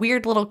have been a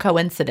weird little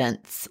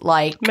coincidence.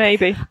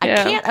 Maybe. I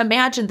Yeah. can't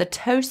imagine the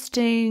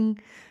toasting,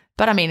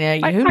 but I mean,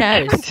 who I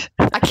knows? can't.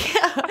 I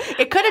can't.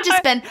 It could have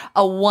just been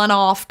a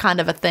one-off kind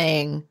of a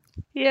thing.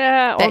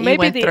 Yeah, that or you maybe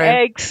went the through.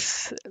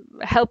 eggs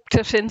helped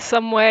it in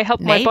some way,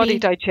 helped my body Maybe.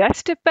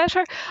 digest it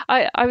better.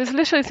 I was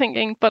literally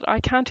thinking, but I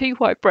can't eat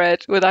white bread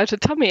without a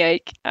tummy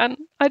ache, and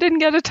I didn't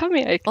get a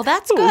tummy ache. Well,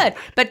 that's Ooh. good.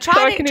 But So I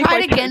try it can eat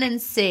white again bread.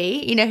 and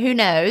see. Who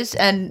knows,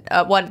 and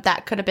what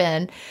that could have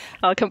been.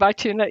 I'll come back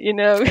to you and let you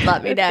know.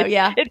 Let me know.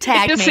 Yeah, It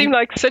tag just me. seemed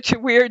like such a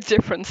weird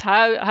difference.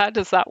 How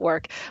does that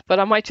work? But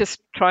I might just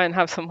try and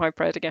have some white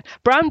bread again.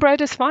 Brown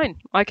bread is fine.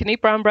 I can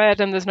eat brown bread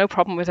and there's no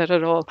problem with it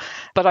at all.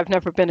 But I've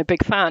never been a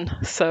big fan,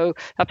 so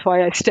that's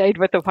why I stayed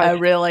with the white. Oh,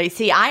 really?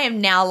 See, I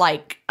am now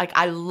like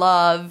I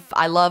love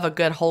a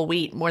good whole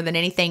wheat more than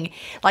anything.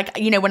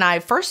 When I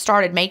first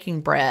started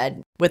making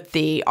bread with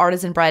the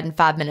artisan bread in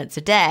 5 minutes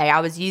a day,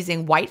 I was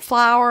using white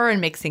flour and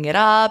mixing it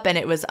up, and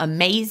it was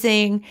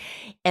amazing.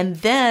 And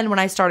then when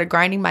I started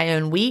grinding my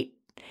own wheat,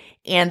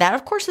 and that,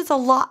 of course, is a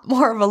lot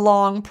more of a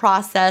long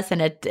process,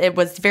 and it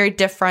was very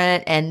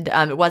different, and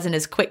it wasn't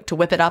as quick to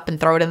whip it up and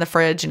throw it in the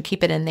fridge and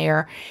keep it in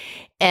there.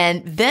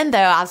 And then, though,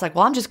 I was like,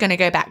 well, I'm just going to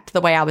go back to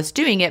the way I was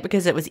doing it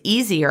because it was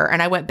easier.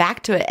 And I went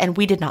back to it, and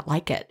we did not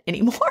like it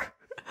anymore.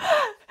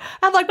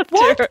 I'm I'm like,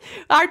 what?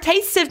 Our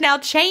tastes have now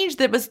changed.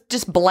 That was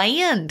just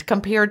bland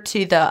compared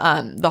to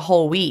the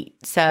whole wheat.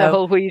 So the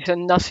whole wheat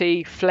and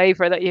nutty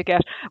flavor that you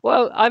get.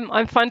 Well,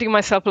 I'm finding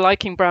myself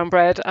liking brown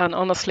bread, and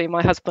honestly,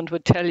 my husband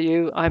would tell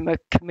you I'm a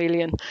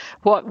chameleon.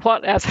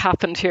 What has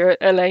happened here?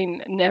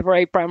 Elaine never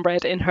ate brown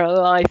bread in her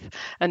life,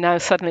 and now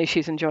suddenly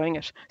she's enjoying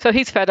it. So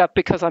he's fed up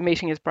because I'm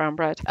eating his brown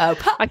bread. Oh,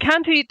 I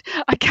can't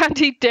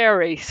eat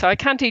dairy, so I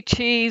can't eat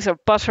cheese or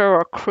butter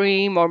or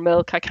cream or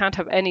milk. I can't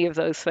have any of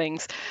those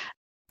things.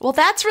 Well,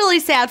 that's really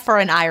sad for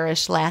an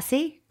Irish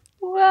lassie.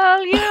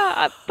 Well,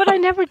 yeah, but I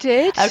never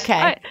did.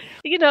 Okay.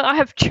 I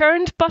have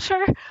churned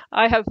butter.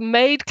 I have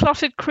made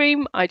clotted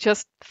cream. I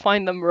just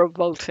find them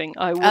revolting.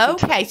 I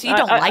wouldn't. Okay, so you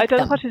don't like I don't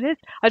them. know what it is.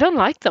 I don't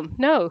like them,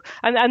 no.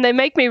 And they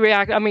make me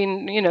react, I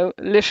mean,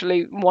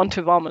 literally want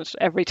to vomit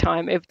every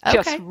time. It's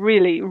just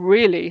really,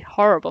 really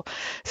horrible.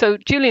 So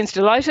Julian's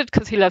delighted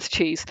because he loves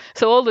cheese.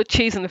 So all the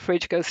cheese in the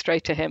fridge goes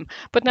straight to him.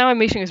 But now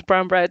I'm eating his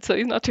brown bread, so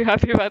he's not too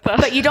happy about that.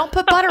 But you don't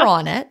put butter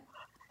on it?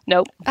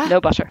 No,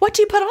 no butter. What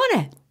do you put on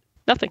it?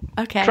 Nothing.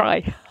 Okay.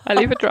 Dry. I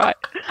leave it dry.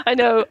 I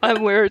know,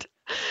 I'm weird.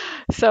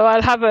 So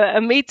I'll have a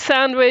meat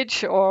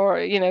sandwich or,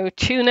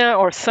 tuna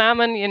or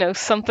salmon,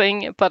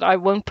 something, but I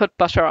won't put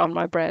butter on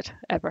my bread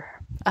ever.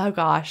 Oh,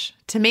 gosh.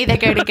 To me, they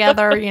go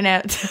together,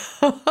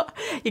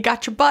 You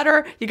got your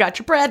butter, you got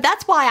your bread.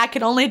 That's why I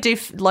could only do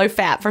low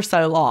fat for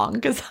so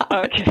long.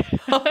 Okay.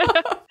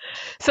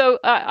 So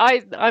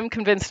I'm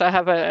convinced I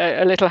have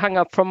a little hang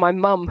up from my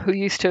mum, who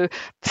used to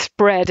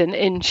spread an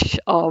inch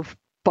of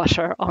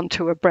butter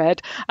onto a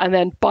bread and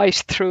then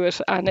bite through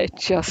it, and it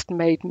just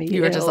made me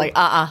You were ill. just like,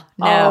 no.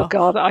 Oh,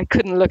 God, I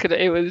couldn't look at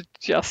it. It was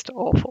just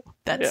awful.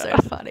 That's so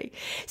funny.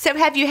 So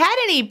have you had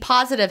any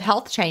positive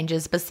health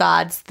changes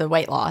besides the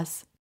weight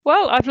loss?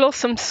 Well, I've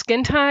lost some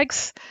skin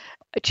tags.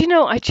 Do you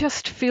know, I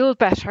just feel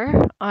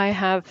better.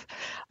 I've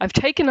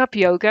taken up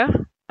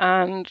yoga.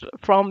 And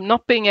from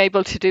not being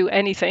able to do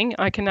anything,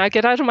 I can now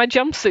get out of my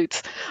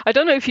jumpsuits. I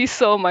don't know if you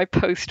saw my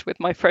post with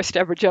my first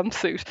ever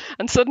jumpsuit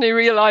and suddenly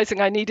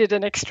realizing I needed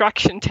an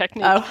extraction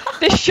technique. Oh.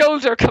 This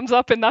shoulder comes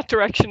up in that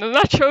direction and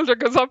that shoulder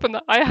goes up in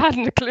that. I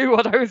hadn't a clue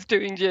what I was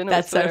doing, Jen.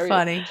 That's so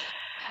funny.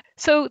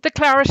 So the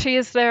clarity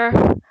is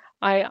there.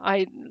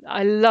 I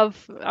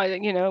love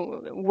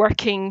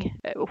working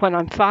when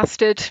I'm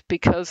fasted,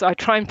 because I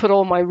try and put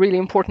all my really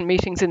important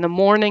meetings in the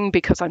morning,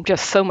 because I'm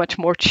just so much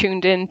more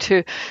tuned in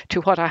to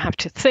what I have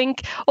to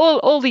think,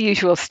 all the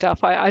usual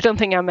stuff. I don't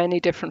think I'm any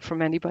different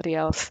from anybody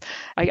else.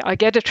 I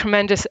get a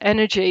tremendous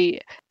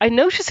energy. I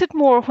notice it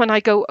more when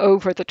I go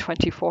over the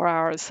 24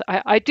 hours.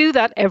 I do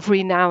that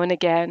every now and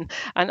again,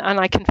 and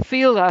I can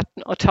feel that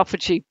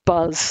autophagy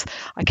buzz.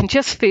 I can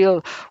just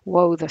feel,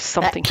 whoa, there's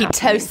something that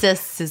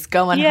ketosis is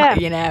going on.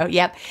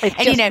 Yep.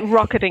 It's just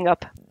rocketing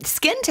up.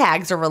 Skin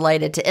tags are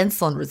related to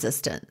insulin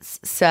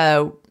resistance.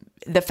 So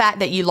the fact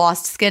that you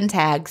lost skin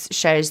tags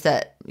shows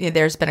that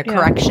there's been a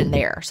correction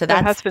there. So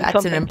that's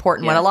an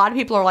important one. A lot of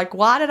people are like,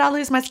 why did I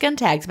lose my skin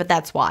tags? But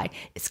that's why.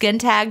 Skin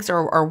tags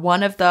are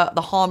one of the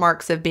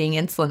hallmarks of being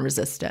insulin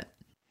resistant.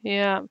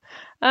 Yeah.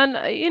 And,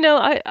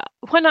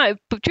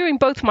 during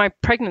both my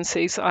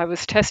pregnancies, I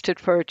was tested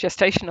for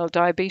gestational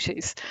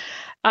diabetes,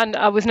 and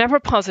I was never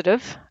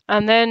positive.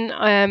 And then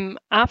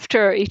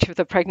after each of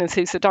the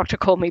pregnancies, the doctor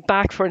called me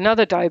back for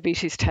another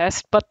diabetes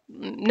test, but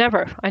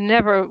I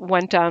never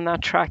went down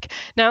that track.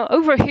 Now,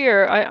 over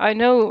here, I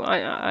know,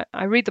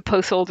 I read the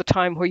posts all the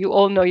time where you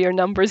all know your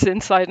numbers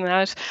inside and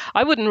out.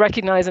 I wouldn't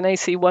recognize an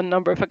AC1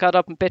 number if it got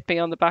up and bit me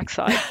on the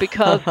backside,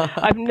 because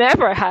I've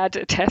never had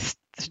a test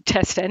to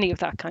test any of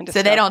that kind of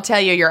stuff. So they don't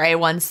tell you your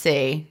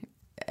A1C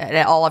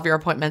at all of your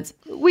appointments?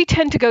 We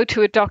tend to go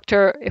to a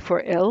doctor if we're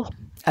ill.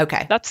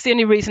 Okay. That's the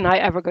only reason I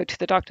ever go to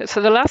the doctor.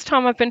 So the last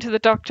time I've been to the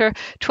doctor,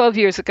 12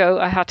 years ago,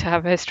 I had to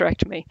have a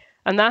hysterectomy.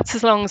 And that's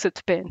as long as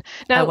it's been.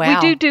 Now,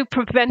 we do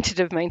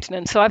preventative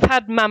maintenance. So I've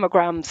had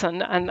mammograms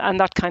and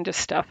that kind of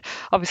stuff.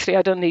 Obviously,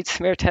 I don't need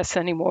smear tests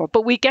anymore.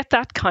 But we get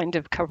that kind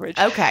of coverage.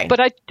 Okay.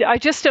 But I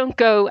just don't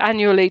go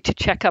annually to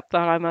check up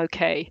that I'm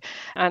okay.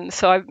 And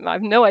so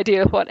I've no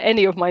idea what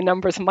any of my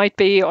numbers might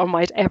be or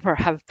might ever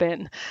have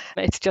been.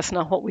 It's just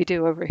not what we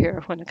do over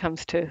here when it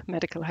comes to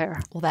medical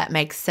hair. Well, that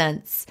makes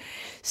sense.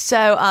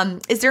 So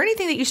is there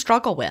anything that you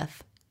struggle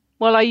with?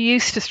 Well, I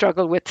used to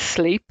struggle with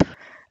sleep.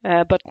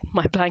 But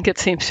my blanket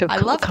seems to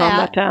calm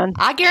that down.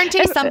 I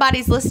guarantee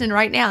somebody's listening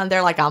right now and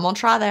they're like, I'm going to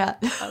try that.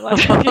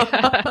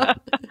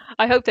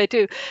 I hope they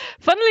do.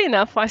 Funnily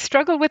enough, I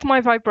struggle with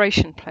my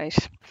vibration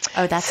plate.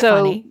 Oh, that's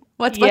funny.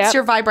 What's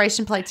your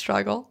vibration plate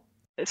struggle?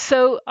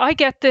 So I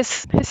get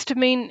this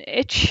histamine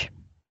itch.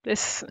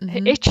 This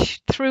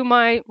itch through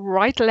my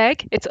right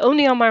leg. It's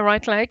only on my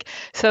right leg.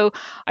 So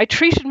I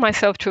treated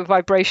myself to a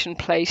vibration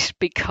plate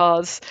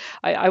because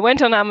I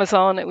went on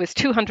Amazon. It was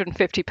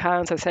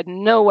 £250. I said,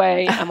 no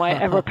way am I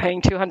ever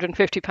paying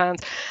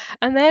 £250.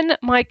 And then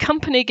my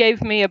company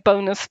gave me a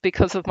bonus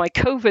because of my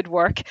COVID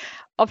work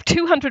of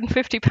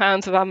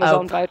 £250 of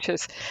Amazon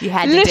vouchers. You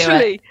had to do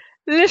it.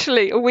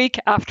 Literally a week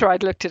after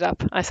I'd looked it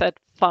up. I said,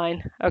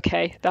 fine.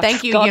 Okay. That's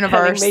Thank you, God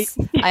universe.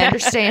 telling me. I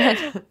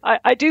understand.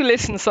 I do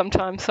listen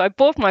sometimes. So I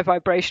bought my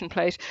vibration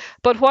plate.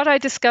 But what I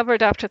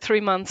discovered after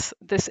 3 months,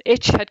 this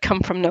itch had come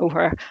from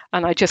nowhere,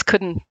 and I just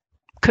couldn't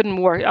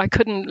work. I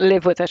couldn't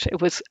live with it. It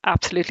was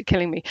absolutely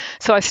killing me.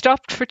 So I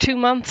stopped for 2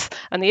 months,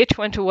 and the itch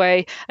went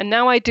away. And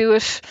now I do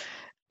it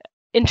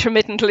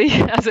intermittently,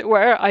 as it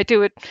were. I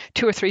do it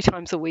 2 or 3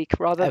 times a week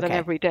rather than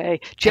every day,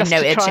 just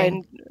and no to try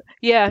itching.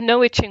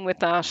 no itching with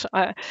that.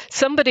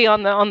 Somebody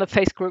on the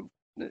Facebook group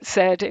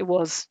said it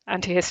was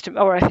antihistamine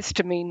or a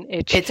histamine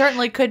itch. It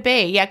certainly could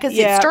be. Yeah, because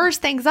it stirs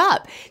things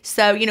up.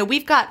 So,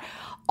 we've got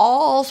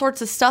all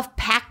sorts of stuff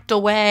packed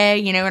away,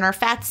 in our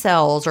fat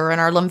cells or in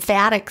our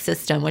lymphatic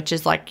system, which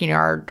is like,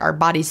 our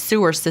body's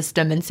sewer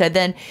system. And so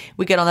then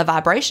we get on the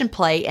vibration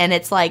plate, and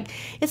it's like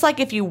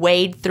if you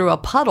wade through a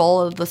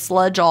puddle, the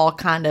sludge all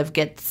kind of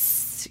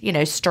gets,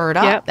 stirred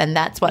up. And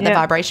that's what the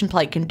vibration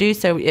plate can do.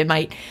 So it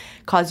might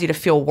cause you to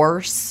feel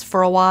worse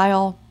for a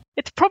while.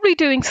 It's probably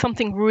doing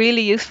something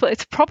really useful.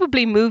 It's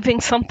probably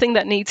moving something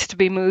that needs to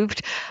be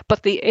moved.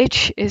 But the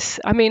itch is,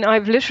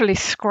 I've literally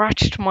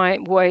scratched my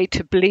way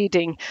to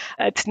bleeding.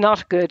 It's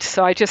not good.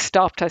 So I just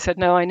stopped. I said,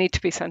 no, I need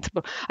to be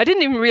sensible. I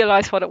didn't even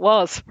realize what it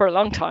was for a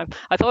long time.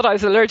 I thought I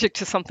was allergic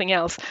to something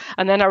else.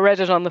 And then I read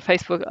it on the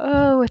Facebook.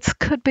 Oh, it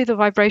could be the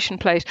vibration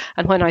plate.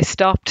 And when I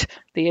stopped,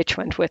 the itch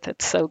went with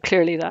it. So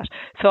clearly that.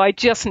 So I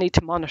just need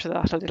to monitor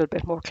that a little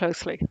bit more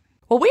closely.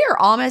 Well, we are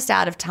almost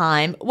out of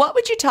time. What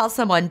would you tell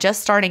someone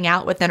just starting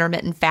out with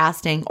intermittent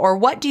fasting, or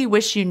what do you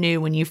wish you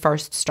knew when you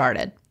first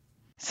started?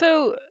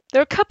 So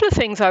there are a couple of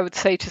things I would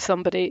say to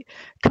somebody.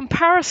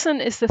 Comparison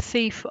is the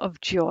thief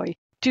of joy.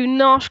 Do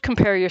not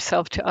compare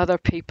yourself to other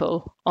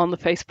people on the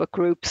Facebook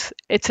groups.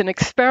 It's an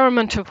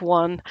experiment of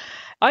one.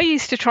 I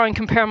used to try and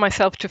compare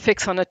myself to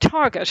fix on a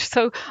target.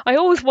 So I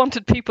always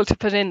wanted people to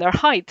put in their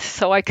heights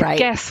so I could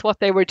guess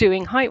what they were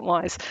doing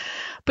height-wise.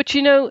 But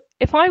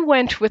if I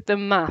went with the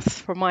maths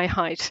for my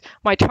height,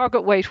 my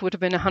target weight would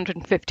have been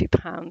 150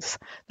 pounds.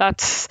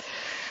 That's,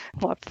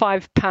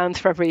 5 pounds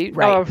for every...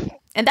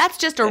 And that's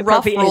just a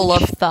rough rule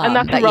of thumb. And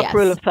that's a rough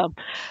rule of thumb.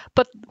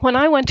 But when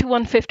I went to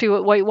 150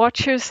 with Weight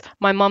Watchers,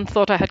 my mum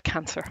thought I had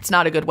cancer. It's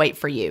not a good weight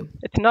for you.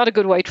 It's not a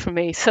good weight for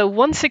me. So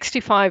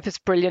 165 is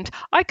brilliant.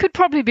 I could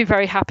probably be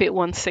very happy at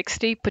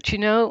 160, but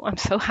I'm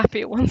so happy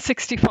at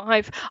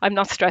 165. I'm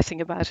not stressing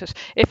about it.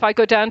 If I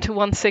go down to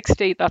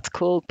 160, that's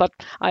cool, but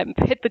I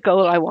hit the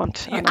goal I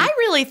want. I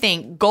really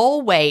think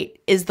goal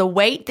weight is the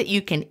weight that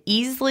you can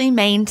easily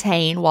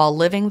maintain while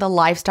living the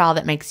lifestyle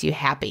that makes you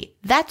happy.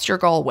 That's your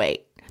goal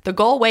weight. The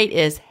goal weight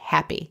is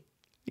happy,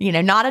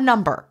 not a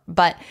number,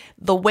 but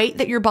the weight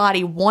that your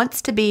body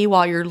wants to be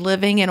while you're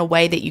living in a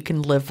way that you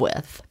can live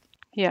with.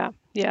 Yeah,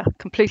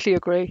 completely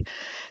agree.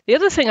 The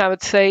other thing I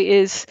would say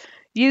is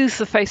use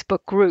the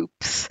Facebook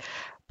groups,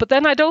 but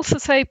then I'd also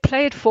say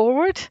play it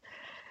forward.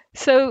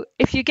 So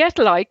if you get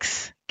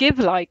likes, give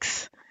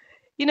likes.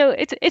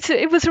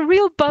 It was a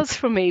real buzz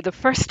for me the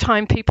first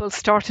time people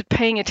started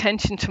paying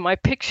attention to my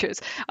pictures.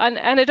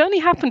 And it only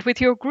happened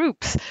with your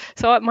groups.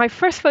 So my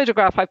first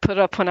photograph I put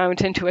up when I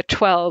went into a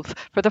 12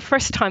 for the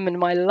first time in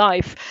my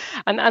life.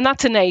 And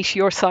that's an 8,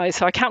 your size.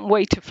 So I can't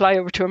wait to fly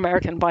over to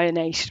America and buy an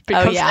 8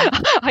 because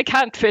I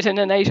can't fit in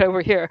an 8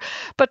 over here.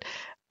 But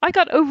I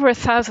got over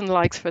 1,000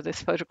 likes for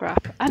this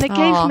photograph, and it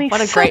gave me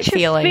such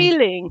a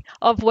feeling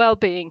of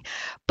well-being.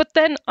 But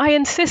then I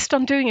insist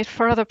on doing it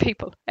for other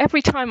people.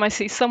 Every time I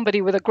see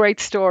somebody with a great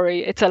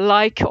story, it's a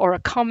like or a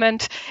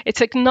comment.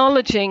 It's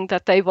acknowledging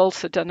that they've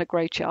also done a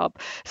great job.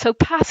 So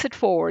pass it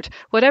forward.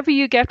 Whatever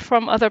you get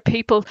from other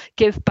people,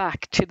 give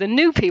back to the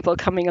new people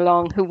coming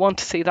along who want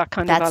to see that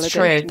kind of validation. That's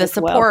true. The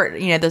support,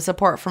 the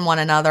support from one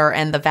another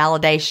and the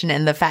validation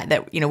and the fact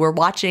that, we're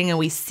watching and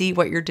we see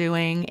what you're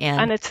doing.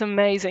 And it's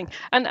amazing.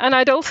 And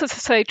I'd also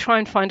say try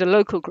and find a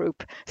local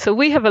group. So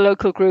we have a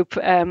local group,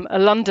 a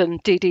London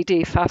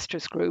DDD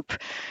Fasters group.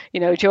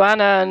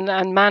 Joanna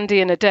and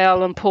Mandy and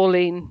Adele and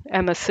Pauline,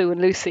 Emma, Sue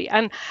and Lucy.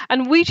 And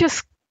we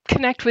just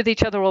connect with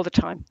each other all the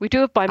time. We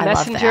do it by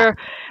messenger.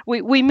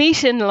 We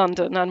meet in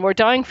London, and we're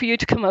dying for you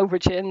to come over,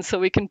 Jen, so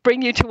we can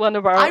bring you to one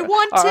of our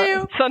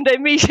Sunday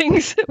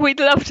meetings. We'd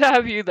love to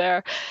have you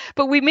there.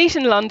 But we meet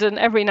in London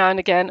every now and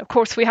again. Of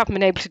course, we haven't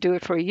been able to do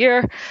it for a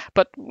year,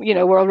 but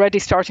we're already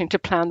starting to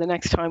plan the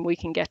next time we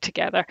can get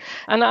together.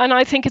 And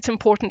I think it's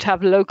important to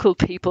have local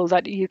people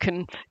that you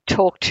can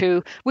talk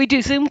to. We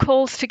do Zoom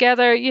calls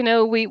together.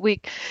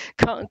 We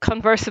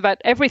converse about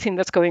everything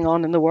that's going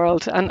on in the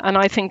world, and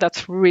I think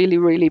that's really,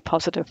 really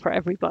positive for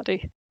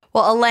everybody.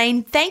 Well,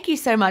 Elaine, thank you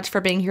so much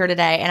for being here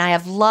today, and I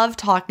have loved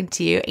talking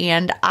to you,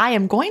 and I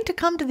am going to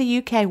come to the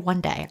UK one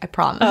day, I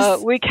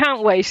promise. We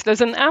can't wait. There's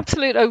an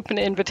absolute open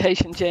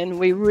invitation, Jen.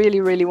 We really,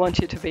 really want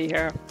you to be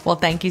here. Well,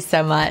 thank you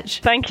so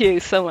much. Thank you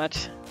so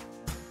much.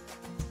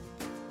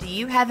 Do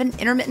you have an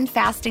intermittent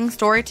fasting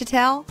story to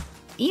tell?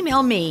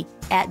 Email me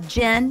at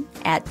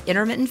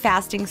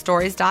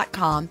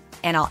jen@intermittentfastingstories.com,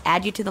 and I'll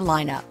add you to the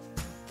lineup.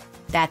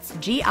 That's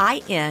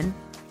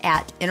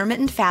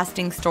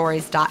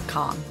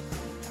GIN@intermittentfastingstories.com.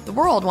 The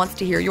world wants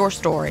to hear your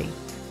story.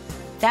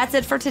 That's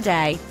it for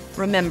today.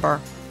 Remember,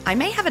 I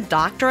may have a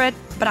doctorate,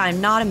 but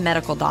I'm not a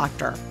medical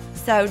doctor.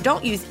 So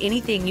don't use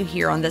anything you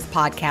hear on this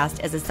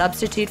podcast as a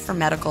substitute for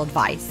medical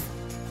advice.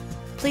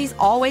 Please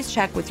always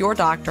check with your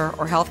doctor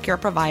or healthcare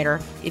provider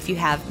if you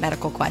have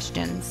medical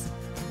questions.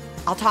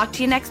 I'll talk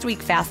to you next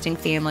week, Fasting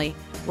Family,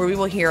 where we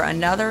will hear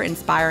another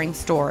inspiring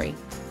story.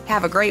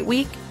 Have a great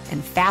week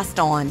and fast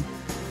on.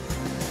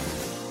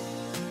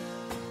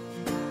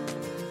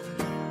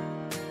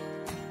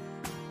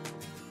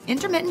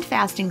 Intermittent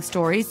Fasting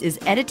Stories is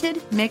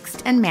edited,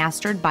 mixed, and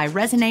mastered by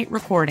Resonate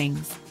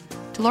Recordings.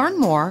 To learn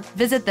more,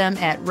 visit them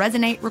at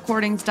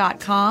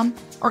resonaterecordings.com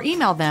or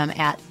email them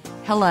at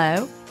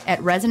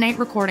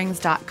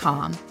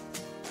hello@resonaterecordings.com.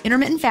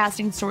 Intermittent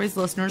Fasting Stories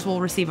listeners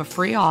will receive a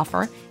free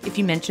offer if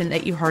you mention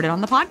that you heard it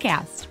on the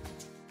podcast.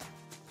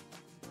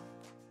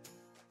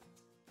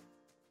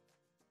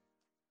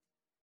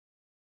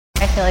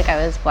 I feel like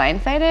I was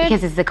blindsided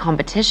because it's a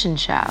competition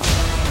show.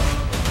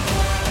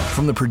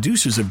 From the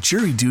producers of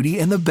Jury Duty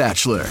and The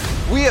Bachelor.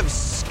 We have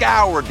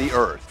scoured the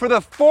earth for the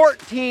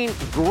 14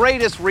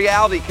 greatest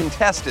reality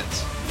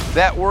contestants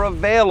that were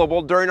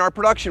available during our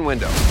production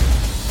window.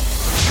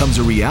 Comes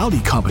a reality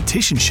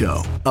competition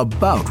show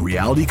about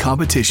reality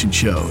competition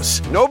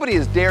shows. Nobody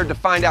has dared to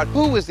find out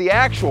who is the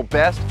actual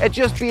best at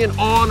just being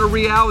on a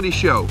reality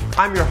show.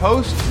 I'm your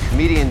host,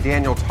 comedian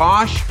Daniel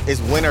Tosh.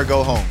 Is win or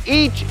go home.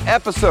 Each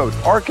episode,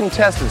 our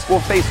contestants will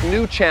face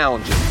new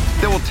challenges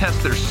that will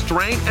test their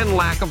strength and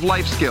lack of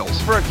life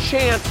skills for a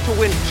chance to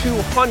win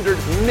 $200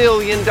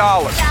 million.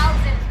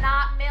 Thousands,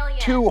 not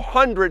millions.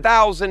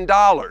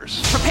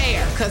 $200,000.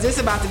 Prepare, because it's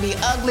about to be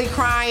ugly,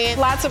 crying,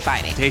 lots of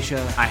fighting. Tasha,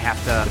 I have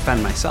to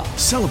defend myself.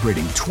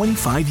 Celebrating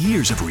 25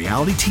 years of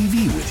reality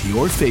TV with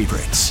your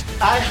favorites.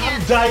 I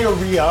have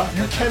diarrhea.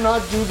 You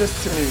cannot do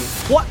this to me.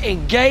 What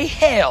in gay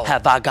hell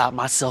have I got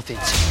myself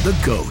into? The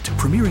GOAT,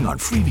 premiering on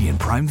Freevee and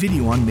Prime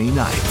Video on May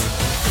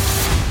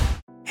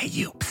 9th. Hey,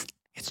 you.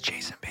 It's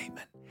Jason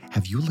Bateman.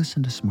 Have you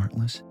listened to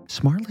Smartless?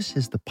 Smartless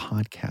is the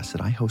podcast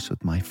that I host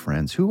with my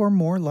friends who are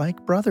more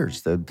like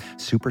brothers. The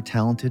super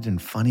talented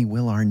and funny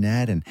Will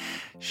Arnett and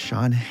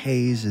Sean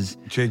Hayes is...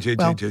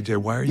 JJ,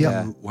 why are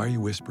you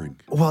whispering?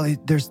 Well,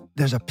 there's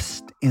a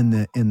psst in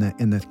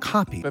the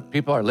copy. But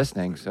people are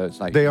listening, so it's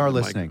like... They are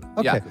listening.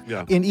 Okay.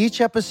 Yeah. In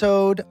each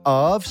episode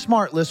of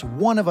Smartless,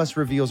 one of us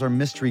reveals our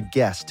mystery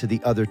guest to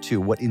the other two.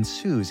 What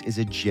ensues is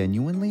a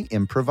genuinely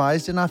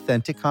improvised and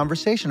authentic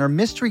conversation. Our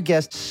mystery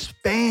guests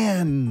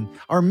span...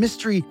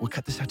 We'll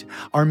cut this out too.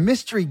 Our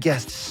mystery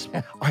guests...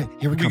 All right,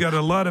 here we go. We got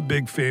a lot of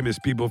big famous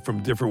people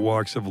from different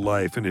walks of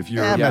life, and if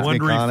you're a Matthew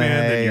Wondery fan,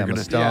 then you're Emma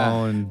going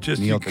Stone, to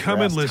just Neil you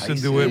come and deGrasse listen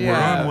Tyson. to it. We're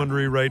on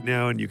Wondery right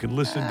now, and you can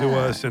listen to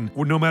us. And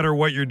no matter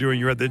what you're doing,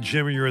 you're at the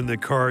gym or you're in the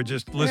car,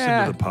 just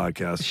listen to the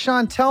podcast.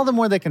 Sean, tell them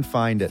where they can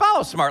find it.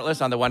 Follow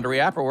Smartless on the Wondery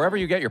app or wherever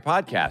you get your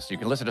podcasts. You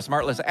can listen to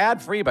Smartless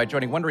ad-free by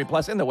joining Wondery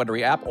Plus in the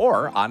Wondery app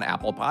or on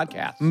Apple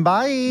Podcasts.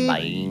 Bye.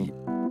 Bye.